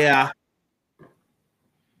 yeah.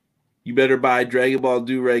 You better buy Dragon Ball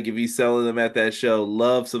Do-Rag if he's selling them at that show.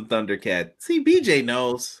 Love some Thundercat. See, BJ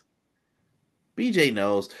knows.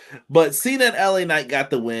 But Cena and LA Knight got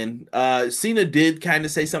the win. Cena did kind of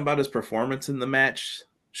say something about his performance in the match.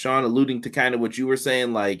 Sean, alluding to kind of what you were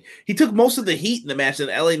saying, like he took most of the heat in the match and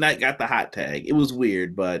LA Knight got the hot tag. It was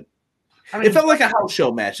weird, but it felt like a house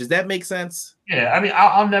show match. Does that make sense? Yeah, I mean,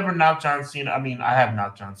 I'll never knock John Cena. I mean, I have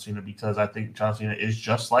knocked John Cena because I think John Cena is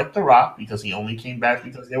just like The Rock because he only came back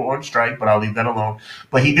because they were on strike, but I'll leave that alone.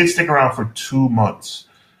 But he did stick around for 2 months.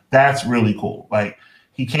 That's really cool. Like,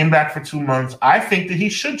 he came back for 2 months. I think that he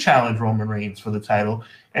should challenge Roman Reigns for the title,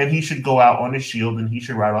 and he should go out on his shield, and he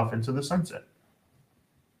should ride off into the sunset.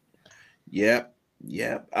 Yep.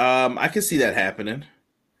 I can see that happening.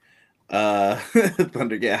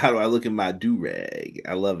 Thundercat, how do I look at my do-rag?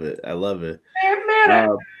 I love it.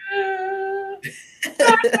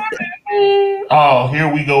 Oh,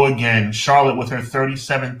 here we go again. Charlotte with her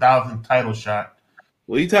 37,000 title shot.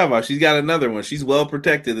 What are you talking about? She's got another one. She's well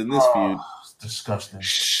protected in this feud. It's disgusting.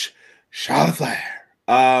 Charlotte Flair.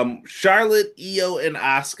 Charlotte, Io, and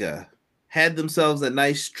Asuka had themselves a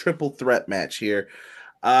nice triple threat match here.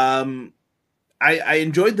 I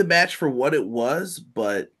enjoyed the match for what it was,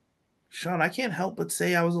 but Sean, I can't help but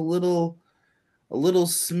say I was a little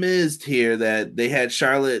smizzed here that they had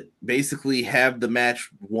Charlotte basically have the match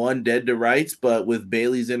won dead to rights, but with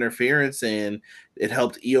Bayley's interference, and it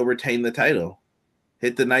helped Io retain the title.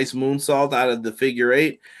 Hit the nice moonsault out of the figure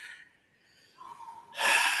eight.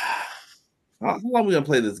 How long are we gonna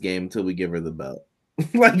play this game until we give her the belt?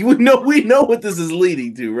 Like we know what this is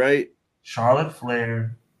leading to, right? Charlotte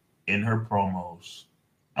Flair in her promos.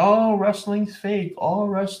 Oh, wrestling's fake. All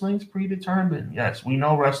wrestling's predetermined. Yes, we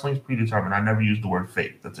know wrestling's predetermined. I never used the word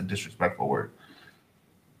fake. That's a disrespectful word.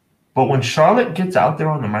 But when Charlotte gets out there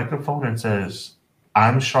on the microphone and says,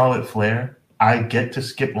 I'm Charlotte Flair, I get to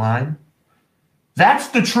skip line, that's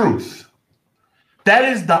the truth. That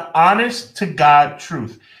is the honest to God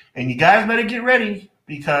truth. And you guys better get ready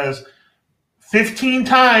because 15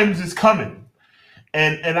 times is coming.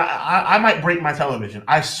 And I might break my television.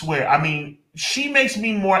 I swear. I mean, she makes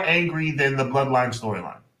me more angry than the Bloodline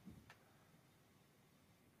storyline.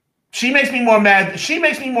 She makes me more mad. She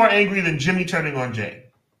makes me more angry than Jimmy turning on Jay.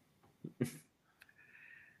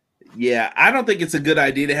 Yeah, I don't think it's a good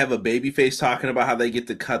idea to have a babyface talking about how they get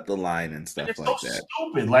to cut the line and stuff like that. It's so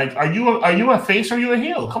stupid. Like, are you a face or are you a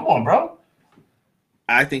heel? Come on, bro.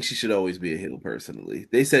 I think she should always be a heel, personally.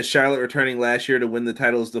 They said Charlotte returning last year to win the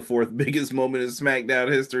title is the fourth biggest moment in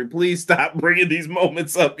SmackDown history. Please stop bringing these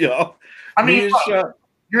moments up, y'all. I mean,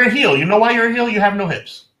 you're a heel. You know why you're a heel? You have no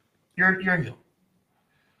hips. You're a heel.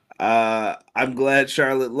 I'm glad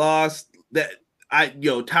Charlotte lost.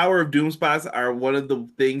 Tower of Doom spots are one of the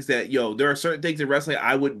things that, there are certain things in wrestling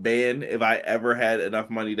I would ban if I ever had enough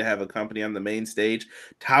money to have a company on the main stage.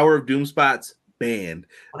 Tower of Doom spots, banned.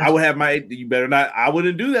 I would have you better not. I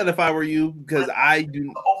wouldn't do that if I were you because I do.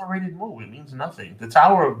 It's an overrated move. It means nothing. The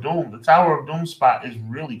Tower of Doom spot is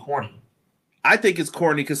really corny. I think it's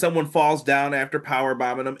corny because someone falls down after power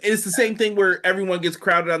bombing them. It's the same thing where everyone gets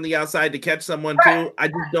crowded on the outside to catch someone too. I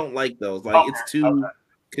just don't like those. Like it's too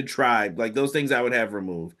contrived. Like those things I would have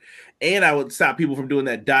removed. And I would stop people from doing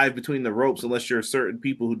that dive between the ropes unless you're certain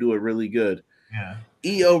people who do it really good. Yeah.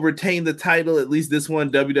 Io retained the title. At least this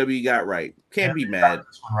one WWE got right. Can't be mad.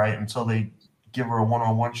 This one right until they give her a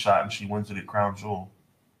one-on-one shot and she wins it at Crown Jewel.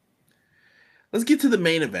 Let's get to the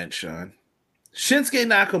main event, Sean. Shinsuke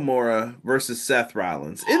Nakamura versus Seth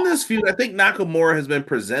Rollins. In this feud, I think Nakamura has been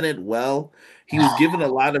presented well. He was given a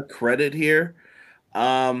lot of credit here.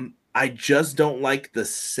 I just don't like the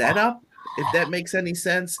setup, if that makes any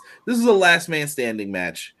sense. This is a last man standing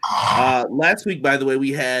match. Last week, by the way,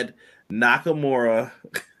 we had Nakamura.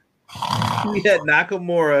 We had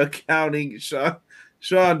Nakamura counting.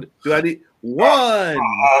 Sean, do I need one?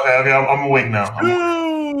 Okay, I'm awake now.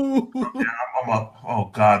 I'm up. Oh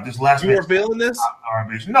God, this last You match were feeling this?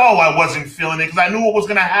 garbage. No, I wasn't feeling it because I knew what was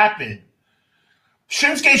going to happen.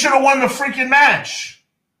 Shinsuke should have won the freaking match.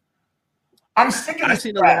 I'm sick of I've this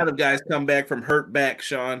seen a crap. lot of guys come back from hurt back,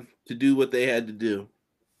 Sean, to do what they had to do.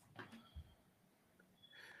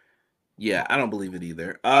 Yeah, I don't believe it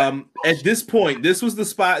either. At this point, this was the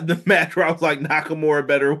spot in the match where I was like, Nakamura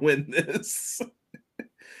better win this.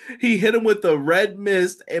 He hit him with the red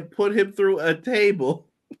mist and put him through a table.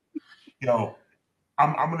 Yo,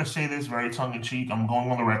 I'm going to say this very tongue in cheek. I'm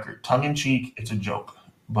going on the record. Tongue in cheek, it's a joke.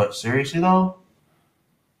 But seriously though,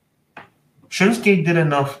 Shinsuke did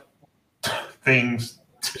enough things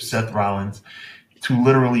to Seth Rollins to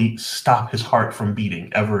literally stop his heart from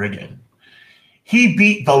beating ever again. He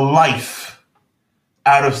beat the life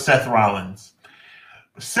out of Seth Rollins.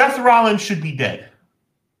 Seth Rollins should be dead,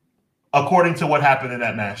 according to what happened in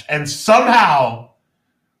that match. And somehow,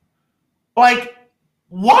 like,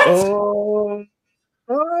 what? Oh.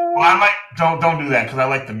 Well, I like don't do that because I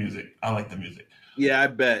like the music. I like the music. Yeah, I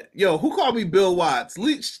bet. Yo, who called me Bill Watts?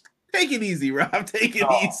 Take it easy, Rob. Take it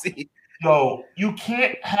easy. Yo, you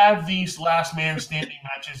can't have these last man standing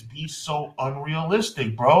matches be so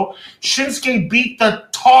unrealistic, bro. Shinsuke beat the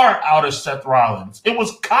tar out of Seth Rollins. It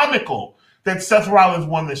was comical that Seth Rollins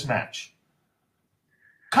won this match.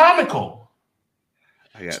 Comical.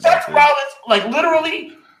 Seth Rollins, like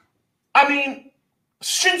literally, I mean,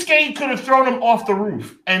 Shinsuke could have thrown him off the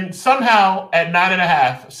roof, and somehow at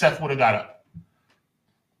 9.5, Seth would have got up.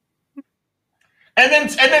 And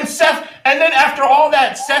then after all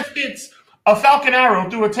that, Seth hits a Falcon Arrow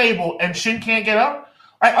through a table, and Shin can't get up.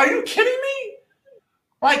 Like, are you kidding me?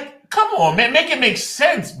 Like, come on, man, make it make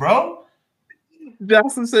sense, bro.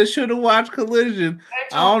 Justin says should have watched Collision.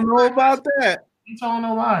 I don't know about that. You telling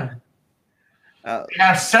no lie?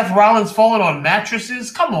 Have Seth Rollins falling on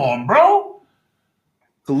mattresses? Come on, bro.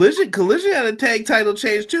 Collision had a tag title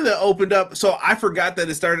change too that opened up. So I forgot that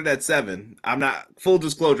it started at 7. I'm not full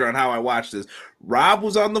disclosure on how I watched this. Rob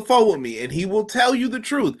was on the phone with me and he will tell you the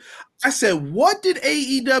truth. I said, what did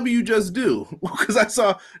AEW just do? Because I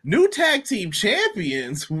saw new tag team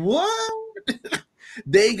champions. What?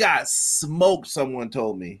 They got smoked, someone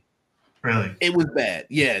told me. Really? It was bad.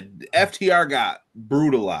 Yeah. FTR got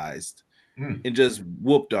brutalized and just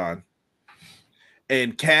whooped on.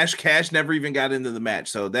 And Cash never even got into the match,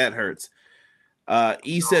 so that hurts.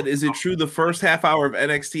 E said, is it true the first half hour of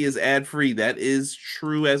NXT is ad-free? That is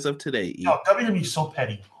true as of today, E. Yo, WWE is so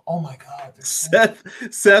petty. Oh my God.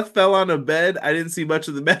 Seth fell on a bed. I didn't see much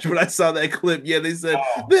of the match, but I saw that clip. Yeah, they said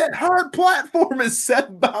that hard platform is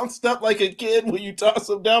Seth bounced up like a kid when you toss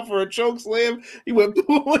him down for a choke slam. He went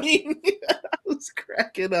boing. I was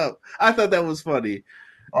cracking up. I thought that was funny.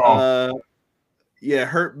 Yeah,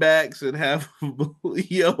 hurt backs and have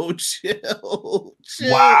chill.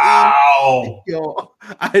 Wow. Yo,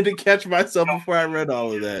 I had to catch myself before I read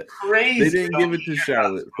all of that. Crazy. They didn't give it to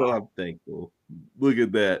Charlotte, so I'm thankful. Look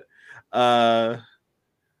at that.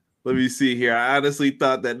 Let me see here. I honestly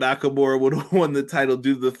thought that Nakamura would have won the title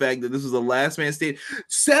due to the fact that this was a last man stand.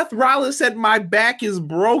 Seth Rollins said my back is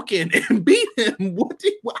broken and beat him.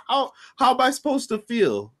 How am I supposed to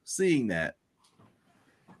feel seeing that?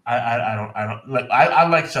 I don't like. I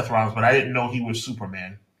like Seth Rollins, but I didn't know he was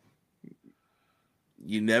Superman.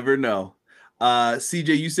 You never know.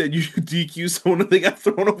 CJ, you said you DQ someone they got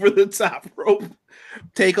thrown over the top rope.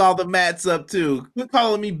 Take all the mats up too. Quit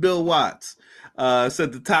calling me Bill Watts.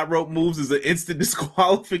 Said the top rope moves is an instant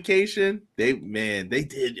disqualification. They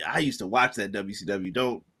did. I used to watch that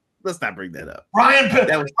WCW. Let's not bring that up. Brian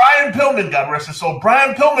Pillman got arrested. So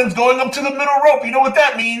Brian Pillman's going up to the middle rope. You know what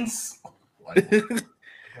that means?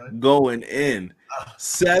 Going in.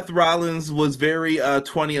 Seth Rollins was very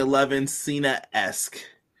 2011 Cena-esque.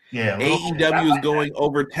 Yeah. AEW is going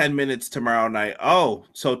over 10 minutes tomorrow night. Oh,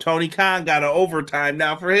 so Tony Khan got an overtime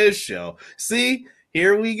now for his show. See,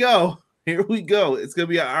 here we go. Here we go. It's going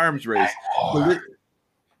to be an arms race.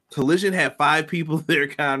 Collision had 5 people there,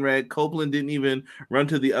 Conrad. Copeland didn't even run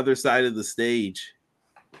to the other side of the stage.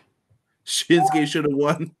 Shinsuke should have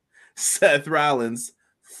won. Seth Rollins,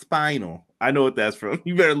 spinal. I know what that's from.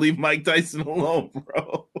 You better leave Mike Tyson alone,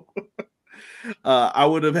 bro. I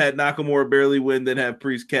would have had Nakamura barely win, then have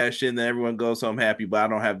Priest cash in, then everyone goes home happy, but I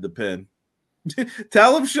don't have the pin.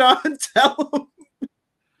 Tell him, Sean. Tell him.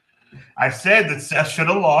 I said that Seth should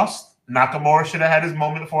have lost. Nakamura should have had his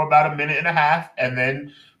moment for about 1.5 minutes, and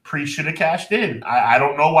then Priest should have cashed in. I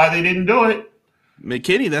don't know why they didn't do it.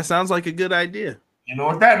 McKinney, that sounds like a good idea. You know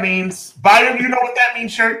what that means. Buy him, you know what that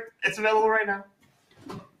means shirt. It's available right now.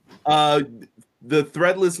 The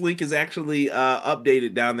threadless link is actually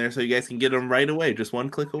updated down there, so you guys can get them right away, just one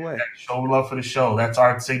click away. Show love for the show. That's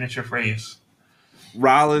our signature phrase.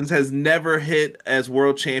 Rollins has never hit as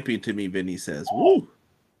world champion to me, Vinny says. Woo.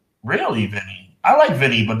 Really, Vinny? I like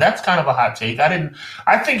Vinny, but that's kind of a hot take. I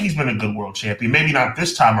think he's been a good world champion. Maybe not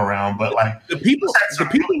this time around, but like the people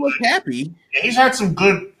look happy. Yeah, he's had some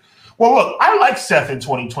good. Well, look, I like Seth in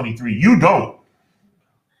 2023. You don't.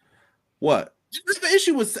 What? The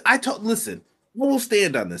issue was listen. We'll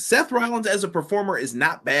stand on this. Seth Rollins as a performer is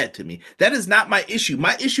not bad to me. That is not my issue.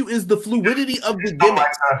 My issue is the fluidity of the gimmick.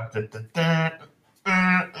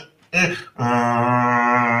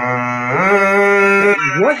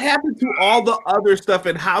 What happened to all the other stuff,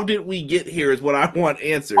 and how did we get here? Is what I want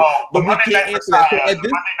answered. Well, but we can't answer that. So Monday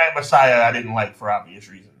Night Messiah, I didn't like for obvious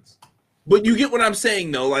reasons. But you get what I'm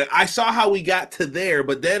saying, though. Like I saw how we got to there,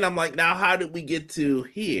 but then I'm like, now how did we get to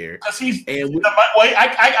here? Because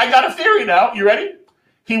I got a theory now. You ready?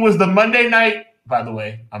 He was the Monday night. By the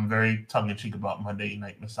way, I'm very tongue-in-cheek about Monday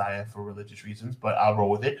Night Messiah for religious reasons, but I'll roll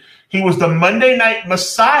with it. He was the Monday Night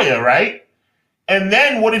Messiah, right? And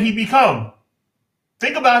then what did he become?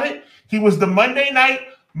 Think about it. He was the Monday Night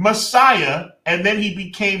Messiah, and then he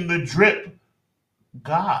became the Drip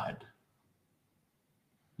God.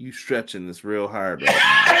 You stretching this real hard right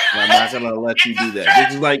now. I'm not gonna let you do that.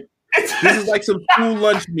 This is like some school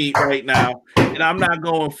lunch meat right now, and I'm not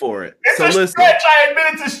going for it. It's so a listen. Stretch. I admit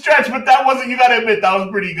it's a stretch, but that wasn't. You gotta admit that was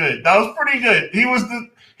pretty good. That was pretty good. He was the.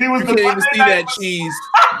 You can't even see that cheese.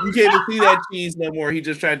 You can't even see that cheese no more. He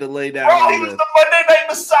just tried to lay down. Bro, he was the Monday Night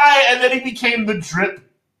Messiah, and then he became the Drip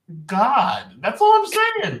God. That's all I'm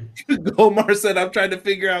saying. Omar said, "I'm trying to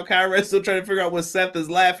figure out." Kyra's still trying to figure out what Seth is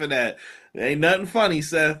laughing at. Ain't nothing funny,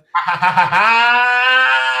 Seth. I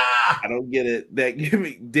don't get it. That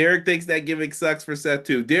gimmick. Derek thinks that gimmick sucks for Seth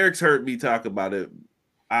too. Derek's heard me talk about it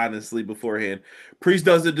honestly beforehand. Priest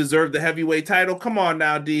doesn't deserve the heavyweight title. Come on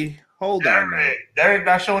now, D. Hold on now. Derek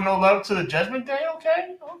not showing no love to the Judgment Day.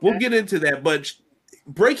 Okay. We'll get into that. But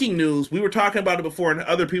breaking news, we were talking about it before, and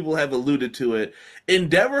other people have alluded to it.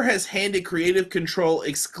 Endeavor has handed creative control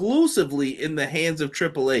exclusively in the hands of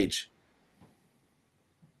Triple H.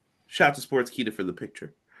 Shout to Sports Keita for the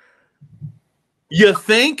picture. You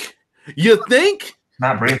think?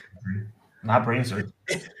 Not brain surgery. Not brain surgery.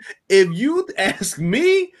 If you ask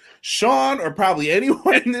me, Sean, or probably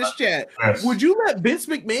anyone in this chat, would you let Vince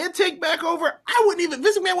McMahon take back over?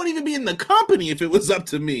 Vince McMahon wouldn't even be in the company if it was up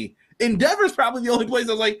to me. Endeavor's probably the only place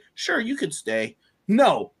I was like, sure, you could stay.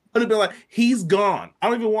 No. I'd have been like, he's gone. I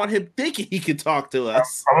don't even want him thinking he could talk to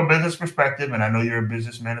us. From a business perspective, and I know you're a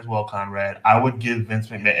businessman as well, Conrad, I would give Vince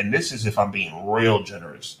McMahon, and this is if I'm being real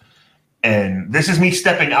generous, and this is me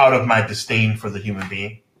stepping out of my disdain for the human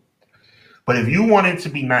being, but if you wanted to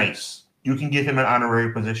be nice, you can give him an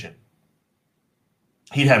honorary position.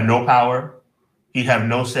 He'd have no power. He'd have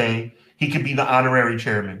no say. He could be the honorary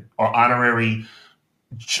chairman or honorary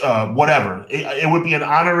whatever. It would be an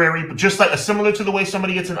honorary, but just like similar to the way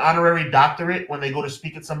somebody gets an honorary doctorate when they go to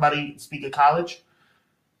speak at college.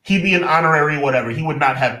 He'd be an honorary whatever. He would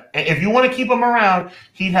not have. If you want to keep him around,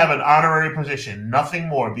 he'd have an honorary position, nothing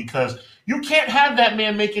more, because you can't have that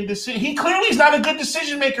man making decisions. He clearly is not a good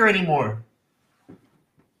decision maker anymore.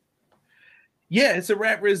 Yeah, it's a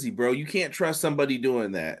rat Rizzy, bro. You can't trust somebody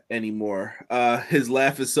doing that anymore. His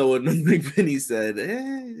laugh is so annoying. Vinny said,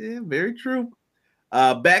 yeah, very true.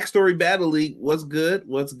 Backstory Battle League, what's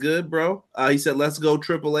good, bro? He said, let's go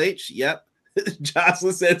Triple H. Yep.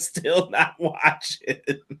 Jocelyn said, still not watching.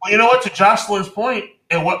 Well, you know what? To Jocelyn's point,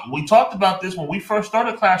 and what we talked about this when we first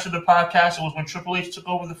started Clash of the Podcast, it was when Triple H took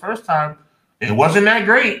over the first time. It wasn't that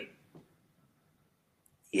great.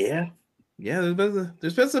 Yeah,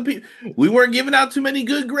 there's been some people. We weren't giving out too many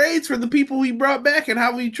good grades for the people we brought back and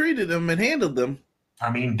how we treated them and handled them.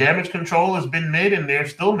 I mean, Damage Control has been mid, and they're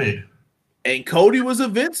still mid. And Cody was a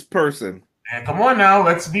Vince person. And come on now,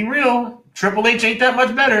 let's be real. Triple H ain't that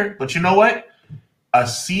much better. But you know what? A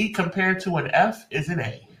C compared to an F is an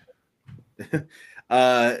A.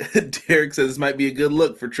 Derek says this might be a good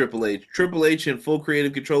look for Triple H. Triple H in full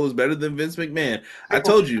creative control is better than Vince McMahon. I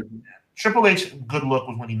told you. Triple H good look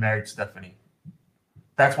was when he married Stephanie.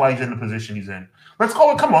 That's why he's in the position he's in. Let's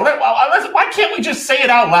go. Come on. Why can't we just say it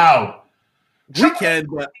out loud? We can,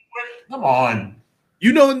 but come on.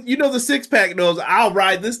 You know the six pack knows I'll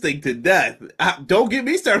ride this thing to death. Don't get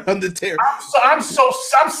me started on the tear. I'm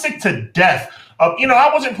sick to death. I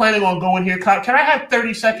wasn't planning on going here. Can I have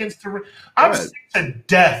 30 seconds to? I'm sick to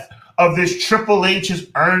death of this Triple H has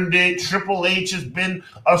earned it. Triple H has been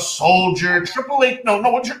a soldier. Triple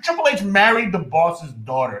H married the boss's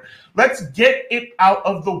daughter. Let's get it out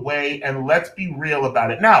of the way and let's be real about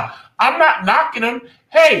it. Now, I'm not knocking him.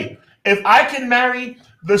 Hey, if I can marry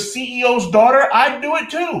the CEO's daughter, I'd do it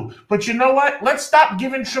too. But you know what? Let's stop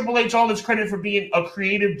giving Triple H all this credit for being a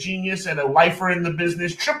creative genius and a lifer in the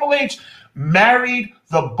business. Triple H married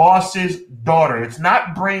the boss's daughter. It's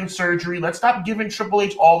not brain surgery. Let's stop giving Triple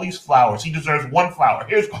H all these flowers. He deserves one flower.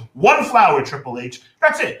 Here's one flower, Triple H.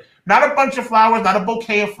 That's it. Not a bunch of flowers, not a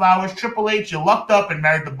bouquet of flowers. Triple H, you lucked up and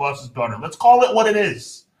married the boss's daughter. Let's call it what it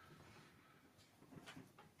is.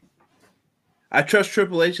 I trust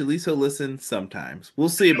Triple H. At least he'll listen sometimes. We'll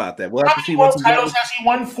see about that. We'll How have to see many what world titles has he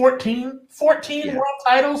won? 14? 14 world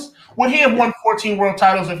titles? Would he have won 14 world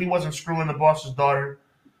titles if he wasn't screwing the boss's daughter?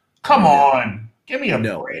 Come on. Give me a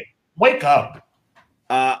break. Wake up.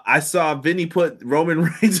 I saw Vinny put Roman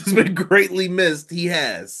Reigns has been greatly missed. He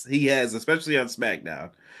has, especially on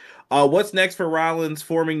SmackDown. What's next for Rollins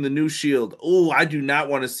forming the new Shield? Oh, I do not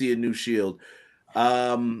want to see a new Shield.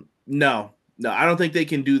 No, I don't think they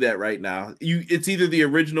can do that right now. It's either the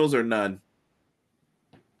originals or none.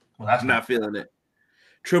 Well, that's I'm not feeling it.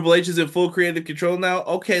 Triple H is in full creative control now.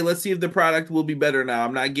 Okay, let's see if the product will be better now.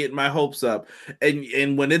 I'm not getting my hopes up.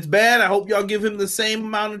 And when it's bad, I hope y'all give him the same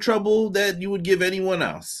amount of trouble that you would give anyone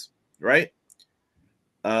else, right?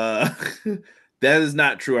 That is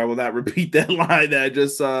not true. I will not repeat that line that I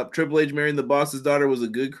just saw. Triple H marrying the boss's daughter was a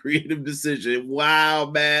good creative decision.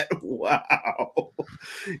 Wow, Matt. Wow.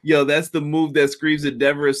 Yo, that's the move that screams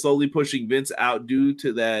Endeavor is slowly pushing Vince out due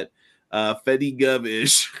to that Fetty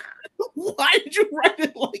Gov-ish. Why did you write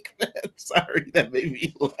it like that? Sorry, that made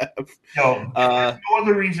me laugh. Yo, there's no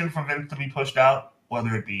other reason for Vince to be pushed out,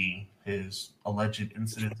 whether it be his alleged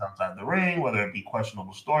incidents outside the ring, whether it be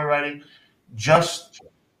questionable story writing, just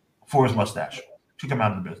for his mustache. Kick him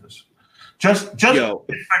out of the business. Just if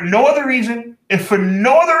for no other reason,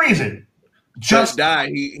 just die.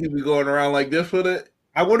 He be going around like this with it.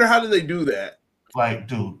 I wonder how do they do that? Like,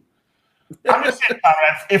 dude. I'm just saying,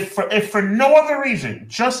 if for no other reason,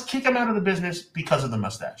 just kick him out of the business because of the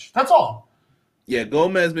mustache. That's all. Yeah,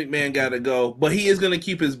 Gomez McMahon got to go, but he is going to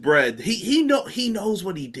keep his bread. He knows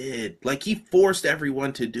what he did. Like, he forced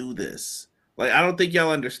everyone to do this. Like, I don't think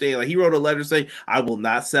y'all understand. Like, he wrote a letter saying, I will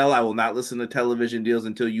not sell, I will not listen to television deals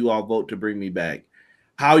until you all vote to bring me back.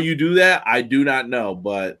 How you do that, I do not know,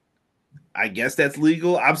 but I guess that's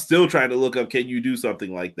legal. I'm still trying to look up, can you do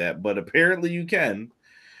something like that? But apparently you can.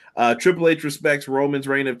 Triple H respects Roman's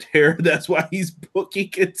reign of terror. That's why he's booking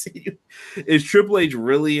continue. Is Triple H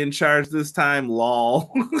really in charge this time?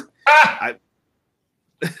 Lol.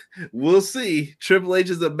 We'll see. Triple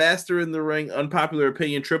H is a master in the ring. Unpopular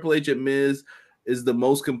opinion. Triple H and Miz is the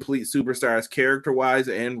most complete superstars character-wise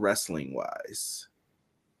and wrestling-wise.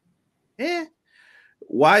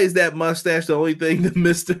 Why is that mustache the only thing the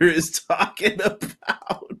mister is talking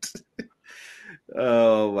about?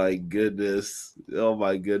 Oh my goodness. You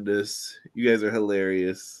guys are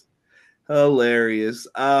hilarious.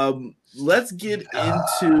 Let's get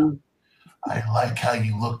into I like how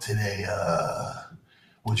you look today.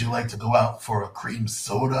 Would you like to go out for a cream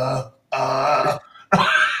soda?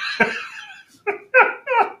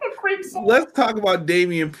 Cream soda. Let's talk about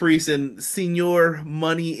Damian Priest and Senior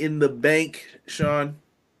Money in the Bank. Sean,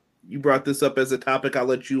 you brought this up as a topic. I'll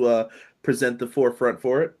let you present the forefront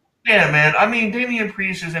for it. Yeah, man. I mean, Damian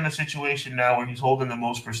Priest is in a situation now where he's holding the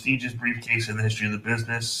most prestigious briefcase in the history of the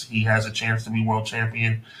business. He has a chance to be world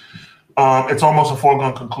champion. It's almost a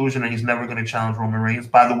foregone conclusion that he's never going to challenge Roman Reigns,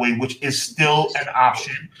 by the way, which is still an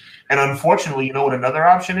option. And unfortunately, you know what another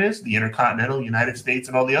option is? The Intercontinental, United States,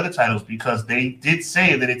 and all the other titles, because they did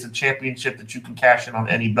say that it's a championship that you can cash in on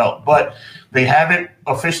any belt. But they haven't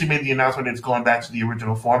officially made the announcement that it's going back to the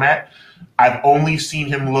original format. I've only seen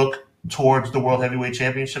him look towards the World Heavyweight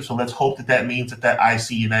Championship, so let's hope that means that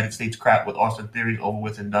IC United States crap with Austin Theory is over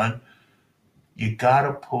with and done. You got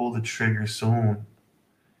to pull the trigger soon.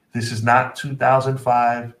 This is not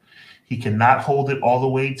 2005. He cannot hold it all the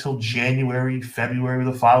way till January, February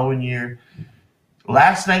the following year.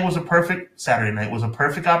 Saturday night was a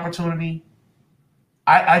perfect opportunity.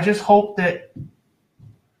 I just hope that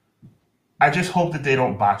they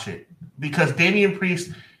don't botch it, because Damian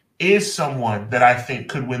Priest is someone that I think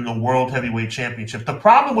could win the World Heavyweight Championship. The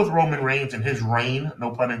problem with Roman Reigns and his reign,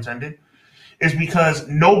 no pun intended, is because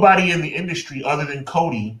nobody in the industry other than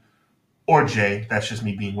Cody or Jay, that's just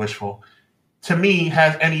me being wishful, to me,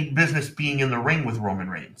 has any business being in the ring with Roman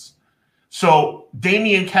Reigns. So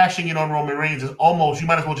Damian cashing in on Roman Reigns is almost, you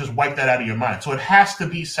might as well just wipe that out of your mind. So it has to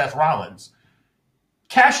be Seth Rollins.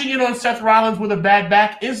 cashing in on Seth Rollins with a bad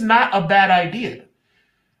back is not a bad idea.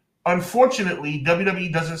 Unfortunately,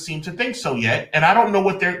 WWE doesn't seem to think so yet, and I don't know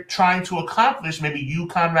what they're trying to accomplish. Maybe you,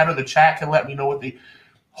 Conrad, or the chat can let me know what they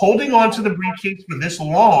holding on to the briefcase for this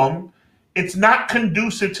long. It's not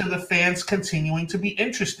conducive to the fans continuing to be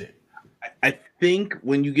interested. I think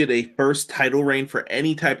when you get a first title reign for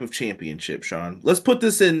any type of championship, Sean, let's put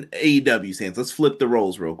this in AEW's hands. Let's flip the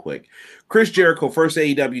roles real quick. Chris Jericho, first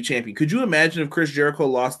AEW champion. Could you imagine if Chris Jericho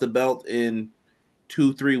lost the belt in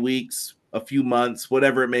 2-3 weeks, a few months,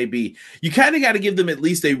 whatever it may be? You kind of got to give them at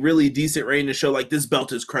least a really decent reign to show like this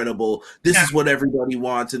belt is credible. This is what everybody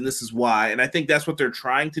wants, and this is why. And I think that's what they're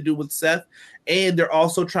trying to do with Seth. And they're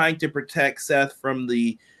also trying to protect Seth from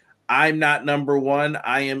the I'm not number one.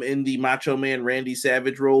 I am in the Macho Man Randy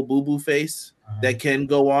Savage role, boo-boo face that can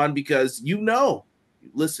go on because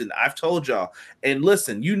listen, I've told y'all, and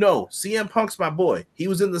listen, CM Punk's my boy. He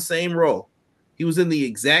was in the same role. He was in the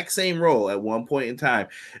exact same role at one point in time.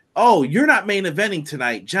 Oh, you're not main eventing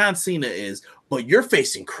tonight. John Cena is, but you're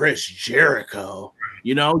facing Chris Jericho.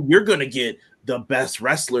 You're going to get the best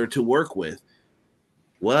wrestler to work with.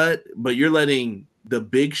 What? But you're letting the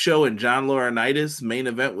Big Show and John Laurinaitis main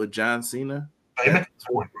event with John Cena? You make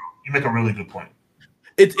a point, bro. You make a really good point.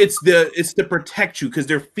 It's to protect you because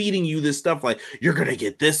they're feeding you this stuff like you're gonna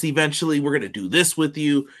get this eventually. We're gonna do this with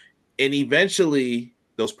you, and eventually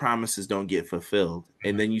those promises don't get fulfilled,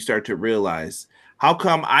 and then you start to realize how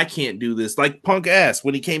come I can't do this? Like Punk asked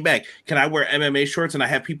when he came back, can I wear MMA shorts and I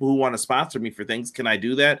have people who want to sponsor me for things? Can I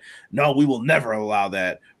do that? No, we will never allow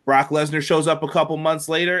that. Brock Lesnar shows up a couple months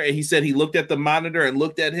later, and he said he looked at the monitor and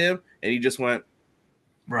looked at him, and he just went,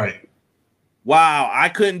 right. Wow, I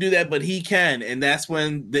couldn't do that, but he can. And that's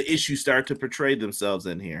when the issues start to portray themselves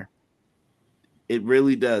in here. It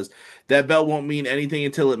really does. That belt won't mean anything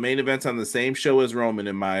until it main events on the same show as Roman,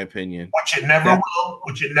 in my opinion. Which it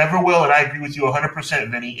never will. And I agree with you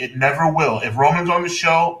 100%, Vinny. It never will. If Roman's on the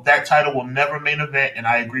show, that title will never main event, and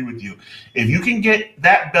I agree with you. If you can get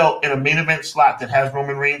that belt in a main event slot that has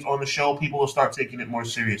Roman Reigns on the show, people will start taking it more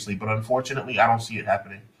seriously. But unfortunately, I don't see it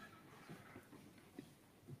happening.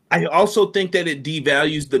 I also think that it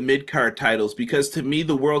devalues the mid-card titles because to me,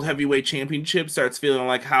 the World Heavyweight Championship starts feeling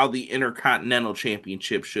like how the Intercontinental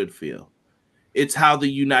Championship should feel. It's how the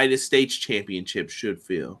United States Championship should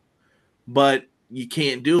feel. But you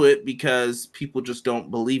can't do it because people just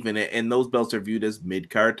don't believe in it, and those belts are viewed as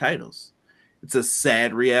mid-card titles. It's a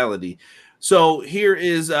sad reality. So here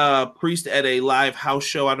is Priest at a live house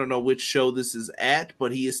show. I don't know which show this is at,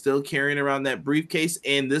 but he is still carrying around that briefcase.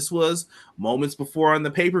 And this was moments before on the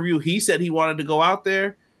pay-per-view. He said he wanted to go out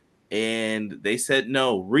there, and they said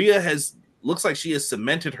no. Rhea looks like she has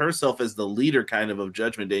cemented herself as the leader kind of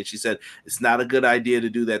Judgment Day. She said, it's not a good idea to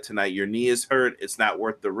do that tonight. Your knee is hurt. It's not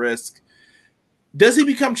worth the risk. Does he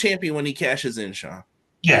become champion when he cashes in, Sean?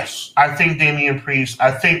 Yes. I think Damian Priest,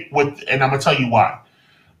 and I'm going to tell you why.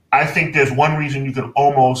 I think there's one reason you can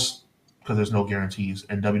almost, because there's no guarantees,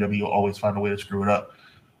 and WWE will always find a way to screw it up.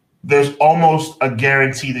 There's almost a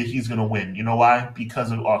guarantee that he's going to win. You know why?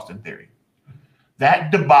 Because of Austin Theory.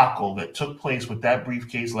 That debacle that took place with that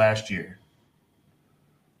briefcase last year,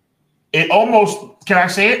 it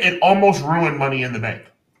almost ruined Money in the Bank.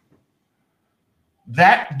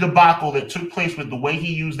 That debacle that took place with the way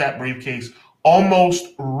he used that briefcase almost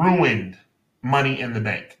ruined Money in the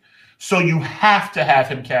Bank. So you have to have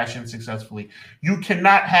him cash in successfully. You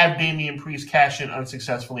cannot have Damian Priest cash in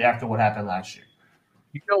unsuccessfully after what happened last year.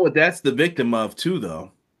 You know what that's the victim of too,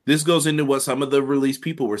 though? This goes into what some of the released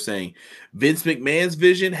people were saying. Vince McMahon's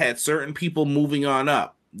vision had certain people moving on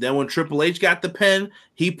up. Then when Triple H got the pen,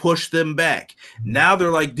 he pushed them back. Now they're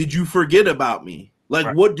like, did you forget about me? Like,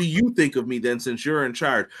 right. What do you think of me then since you're in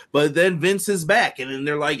charge? But then Vince is back. And then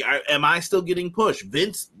they're like, am I still getting pushed?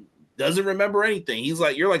 Vince doesn't remember anything. He's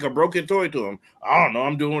like, you're like a broken toy to him. I don't know.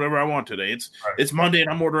 I'm doing whatever I want today. It's Monday and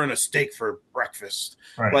I'm ordering a steak for breakfast.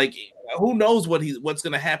 Right. Like, who knows what's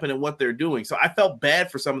going to happen and what they're doing. So I felt bad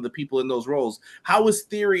for some of the people in those roles. How is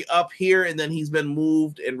Theory up here and then he's been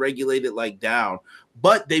moved and regulated like down?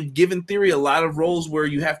 But they've given Theory a lot of roles where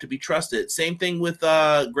you have to be trusted. Same thing with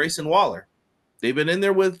Grayson Waller. They've been in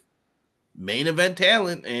there with main event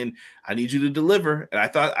talent, and I need you to deliver. And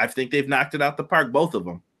I think they've knocked it out the park, both of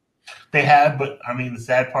them. They have, but I mean, the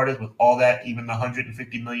sad part is with all that, even the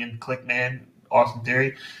 150 million click man, Austin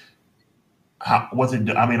Theory, what's it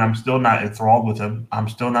do? I mean, I'm still not enthralled with him. I'm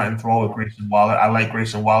still not enthralled with Grayson Waller. I like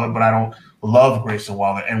Grayson Waller, but I don't love Grayson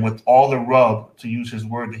Waller. And with all the rub, to use his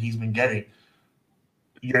word, that he's been getting,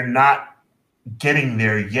 you're not getting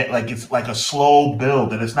there yet. Like, it's like a slow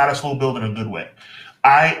build, and it's not a slow build in a good way.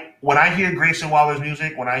 I when I hear Grayson Waller's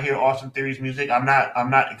music, when I hear Austin Theory's music, I'm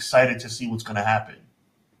not excited to see what's going to happen.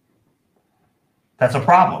 That's a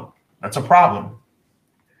problem. That's a problem.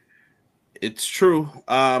 It's true.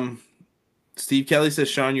 Steve Kelly says,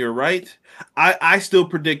 Sean, you're right. I still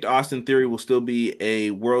predict Austin Theory will still be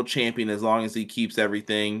a world champion as long as he keeps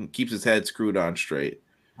his head screwed on straight.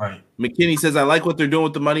 Right. McKinney says, I like what they're doing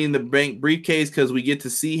with the Money in the Bank briefcase because we get to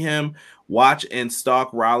see him watch and stalk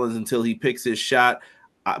Rollins until he picks his shot.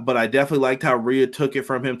 But I definitely liked how Rhea took it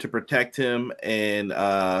from him to protect him and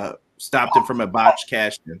stopped him from a botched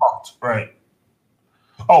cash in. Right.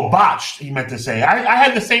 Oh, botched, he meant to say. I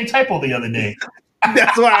had the same typo the other day.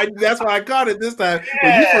 that's why I caught it this time. Yeah.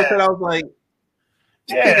 When you first said, I was like,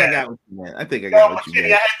 I think I got what you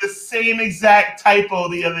meant. I had the same exact typo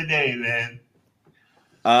the other day, man.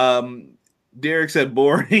 Derek said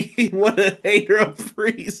boring. What a hater of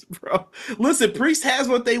Priest, bro. Listen, Priest has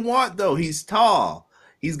what they want, though. He's tall.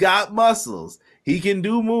 He's got muscles. He can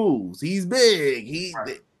do moves. He's big.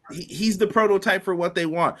 He's the prototype for what they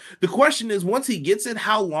want. The question is, once he gets it,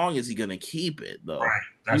 how long is he going to keep it, though?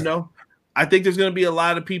 Right. I think there's going to be a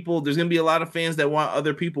lot of people. There's going to be a lot of fans that want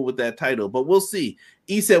other people with that title, but we'll see.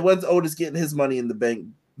 He said, when's Otis getting his Money in the Bank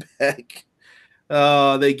back?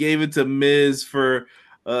 They gave it to Miz for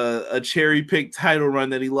a cherry-picked title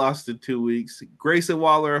run that he lost in 2 weeks. Grayson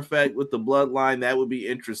Waller effect with the bloodline, that would be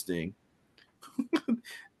interesting.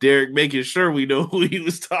 Derek making sure we know who he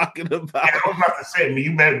was talking about. Yeah, I was about to say,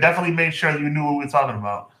 you definitely made sure you knew what we were talking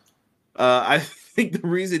about. I think the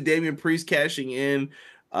reason Damian Priest cashing in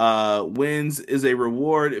wins is a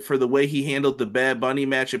reward for the way he handled the Bad Bunny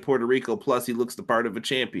match in Puerto Rico. Plus, he looks the part of a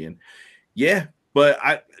champion. Yeah, but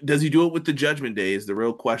does he do it with the Judgment Day is the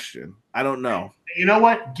real question. I don't know. You know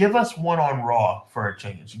what? Give us one on Raw for a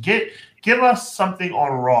change. Give us something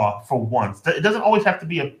on Raw for once. It doesn't always have to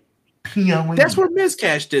be a PLE. That's where Miz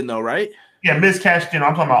cashed in, though, right? Yeah, Miz cashed in.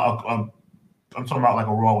 I'm talking about like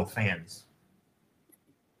a Raw with fans.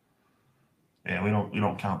 Yeah, we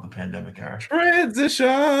don't count the pandemic era.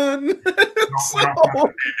 Transition.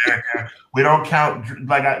 We don't count.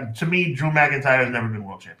 To me, Drew McIntyre has never been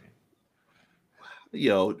world champion.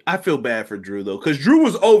 Yo, I feel bad for Drew though, because Drew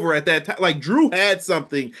was over at that time. Like Drew had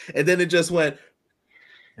something, and then it just went.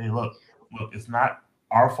 Hey, look, it's not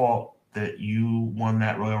our fault that you won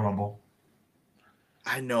that Royal Rumble.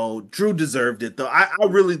 I know Drew deserved it though. I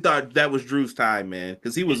really thought that was Drew's time, man,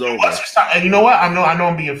 because he was over. And you know what? I know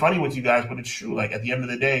I'm being funny with you guys, but it's true. Like at the end of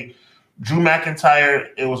the day, Drew McIntyre,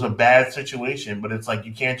 it was a bad situation, but it's like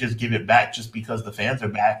you can't just give it back just because the fans are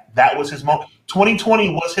back. That was his moment. 2020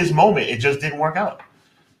 was his moment. It just didn't work out.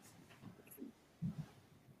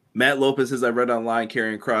 Matt Lopez says, I read online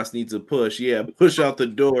Karrion Kross needs a push. Yeah, push out the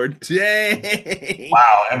door. Dang.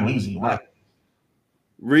 Wow, I'm easy. Wow.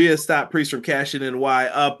 Rhea stopped Priest from cashing in.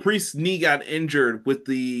 Why? Priest's knee got injured with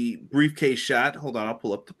the briefcase shot. Hold on, I'll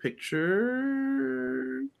pull up the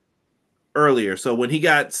picture. Earlier. So when he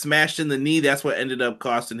got smashed in the knee, that's what ended up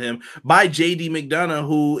costing him by JD McDonough,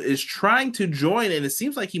 who is trying to join, and it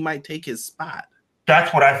seems like he might take his spot.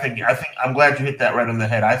 That's what I think. I'm glad you hit that right on the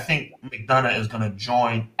head. I think McDonough is going to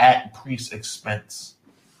join at Priest's expense.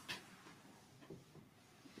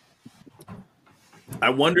 I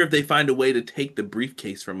wonder if they find a way to take the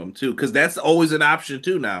briefcase from him too, because that's always an option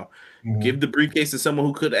too now. Mm-hmm. Give the briefcase to someone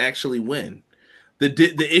who could actually win.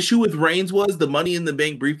 The issue with Reigns was the Money in the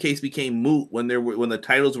Bank briefcase became moot when the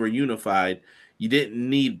titles were unified. You didn't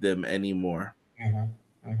need them anymore.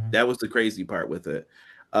 Mm-hmm. Mm-hmm. That was the crazy part with it.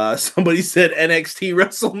 Somebody said NXT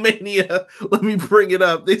WrestleMania. Let me bring it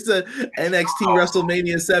up. They said NXT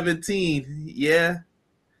WrestleMania 17. Yeah.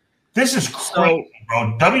 This is crazy,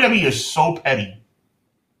 bro. WWE is so petty.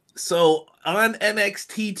 So on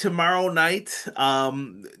NXT tomorrow night,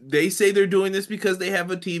 they say they're doing this because they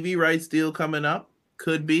have a TV rights deal coming up.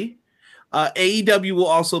 Could be. AEW will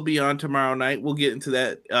also be on tomorrow night. We'll get into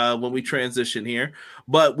that when we transition here.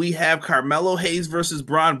 But we have Carmelo Hayes versus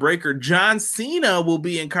Braun Breaker. John Cena will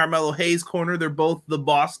be in Carmelo Hayes' corner. They're both the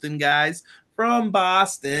Boston guys from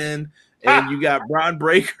Boston. And you got Braun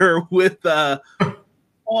Breaker with Paul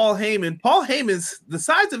Heyman. Paul Heyman's, the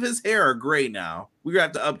sides of his hair are gray now. We're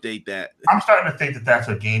going to have to update that. I'm starting to think that that's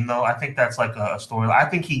a game, though. I think that's like a story. I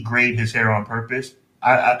think he grayed his hair on purpose.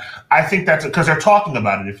 I think that's because they're talking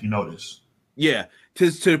about it, if you notice. Yeah,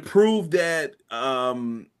 to prove that I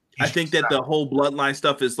think that the whole bloodline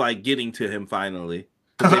stuff is like getting to him finally.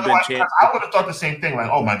 Because I would have thought the same thing, like,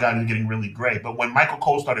 oh my God, he's getting really gray. But when Michael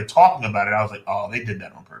Cole started talking about it, I was like, oh, they did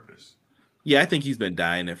that on purpose. Yeah, I think he's been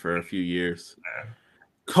dying it for a few years. Yeah.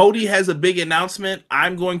 Cody has a big announcement.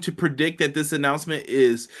 I'm going to predict that this announcement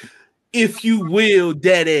is if you will,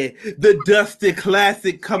 Daddy, the Dusty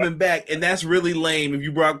Classic coming back. And that's really lame if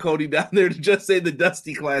you brought Cody down there to just say the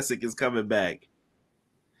Dusty Classic is coming back.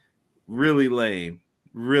 Really lame.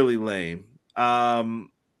 Really lame. I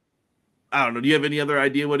don't know. Do you have any other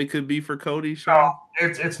idea what it could be for Cody, Sean?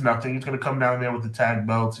 It's nothing. He's gonna come down there with the tag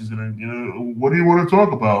belts. He's gonna, what do you want to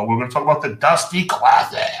talk about? We're gonna talk about the Dusty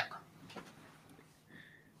Classic.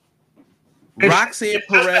 Roxanne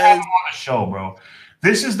Perez on the show, bro.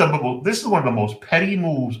 This is one of the most petty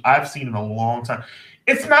moves I've seen in a long time.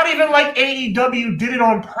 It's not even like AEW did it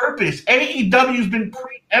on purpose. AEW's been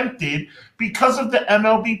preempted because of the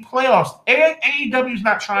MLB playoffs. AEW is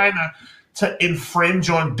not trying to infringe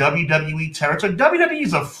on WWE territory. WWE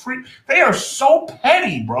is a free. They are so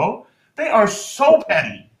petty, bro. They are so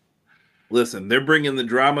petty. Listen, they're bringing the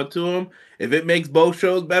drama to them. If it makes both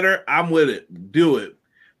shows better, I'm with it. Do it.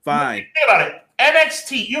 Fine. Think about it.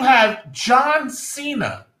 NXT, you have John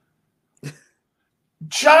Cena.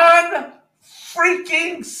 John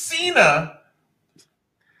freaking Cena.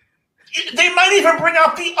 They might even bring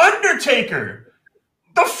out The Undertaker.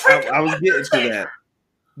 I was getting to that.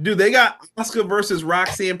 Dude, they got Asuka versus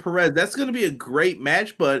Roxanne Perez. That's going to be a great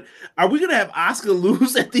match, but are we going to have Asuka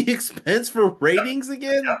lose at the expense for ratings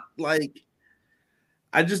again? Yeah. Like,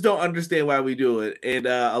 I just don't understand why we do it. And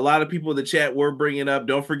a lot of people in the chat were bringing up,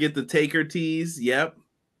 don't forget the Taker tease. Yep.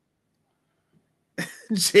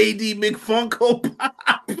 JD McFunko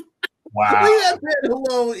Pop. Wow. Leave that man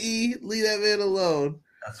alone, E. Leave that man alone.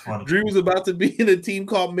 That's funny. Drew was about to be in a team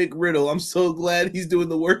called McRiddle. I'm so glad he's doing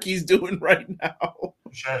the work he's doing right now.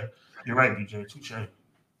 Touche. You're right, BJ. Touche.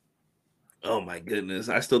 Oh my goodness.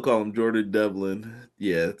 I still call him Jordan Devlin.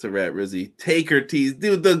 Yeah, it's a rat, Rizzy. Taker tease.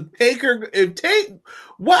 Dude, the Taker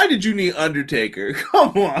why did you need Undertaker?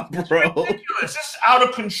 Come on, bro. It's ridiculous. This is out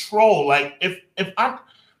of control. Like if I'm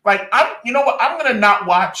you know what? I'm gonna not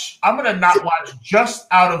watch just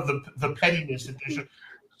out of the pettiness that they should.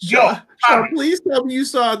 Yo, please tell me you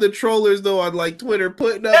saw the trollers though on like Twitter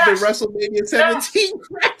putting up the WrestleMania 17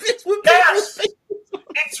 graphics with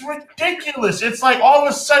It's ridiculous. It's like all of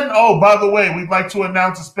a sudden, oh, by the way, we'd like to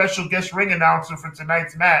announce a special guest ring announcer for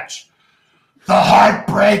tonight's match. The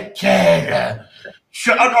Heartbreak Kid.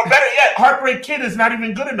 Or better yet, Heartbreak Kid is not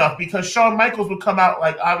even good enough because Shawn Michaels would come out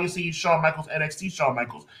like, obviously, he's Shawn Michaels, NXT Shawn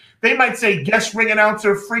Michaels. They might say guest ring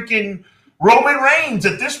announcer freaking Roman Reigns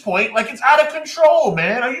at this point. Like, it's out of control,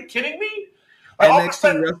 man. Are you kidding me? Like, all of a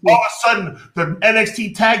sudden, the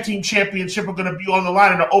NXT Tag Team Championship are going to be on the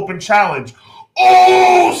line in an open challenge.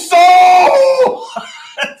 Oh, so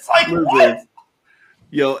it's like what?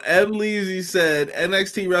 Yo, Ed Leasy said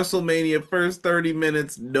NXT WrestleMania first 30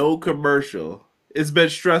 minutes, no commercial. It's been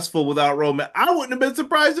stressful without Roman. I wouldn't have been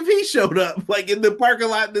surprised if he showed up, like in the parking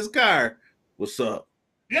lot in his car. What's up?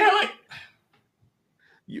 Yeah, like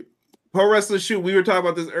Pro Wrestling Shoot, we were talking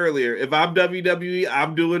about this earlier. If I'm WWE,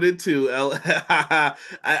 I'm doing it too.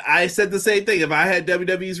 I said the same thing. If I had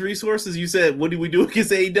WWE's resources, you said, what do we do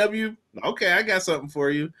against AEW? Okay, I got something for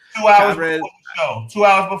you. 2 hours before the show. 2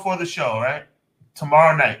 hours before the show, right?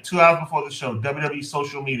 Tomorrow night, 2 hours before the show, WWE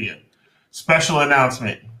social media. Special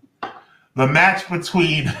announcement. The match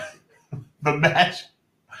between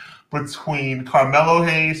Carmelo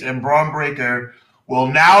Hayes and Braun Breaker will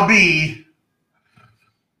now be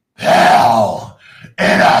Hell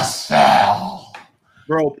in a Cell.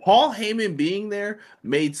 Bro, Paul Heyman being there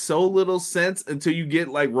made so little sense until you get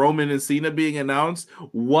like Roman and Cena being announced.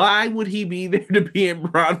 Why would he be there to be in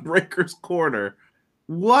Braun Breaker's corner?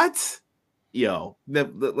 What? Yo,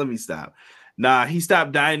 let me stop. Nah, he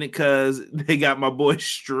stopped dying because they got my boy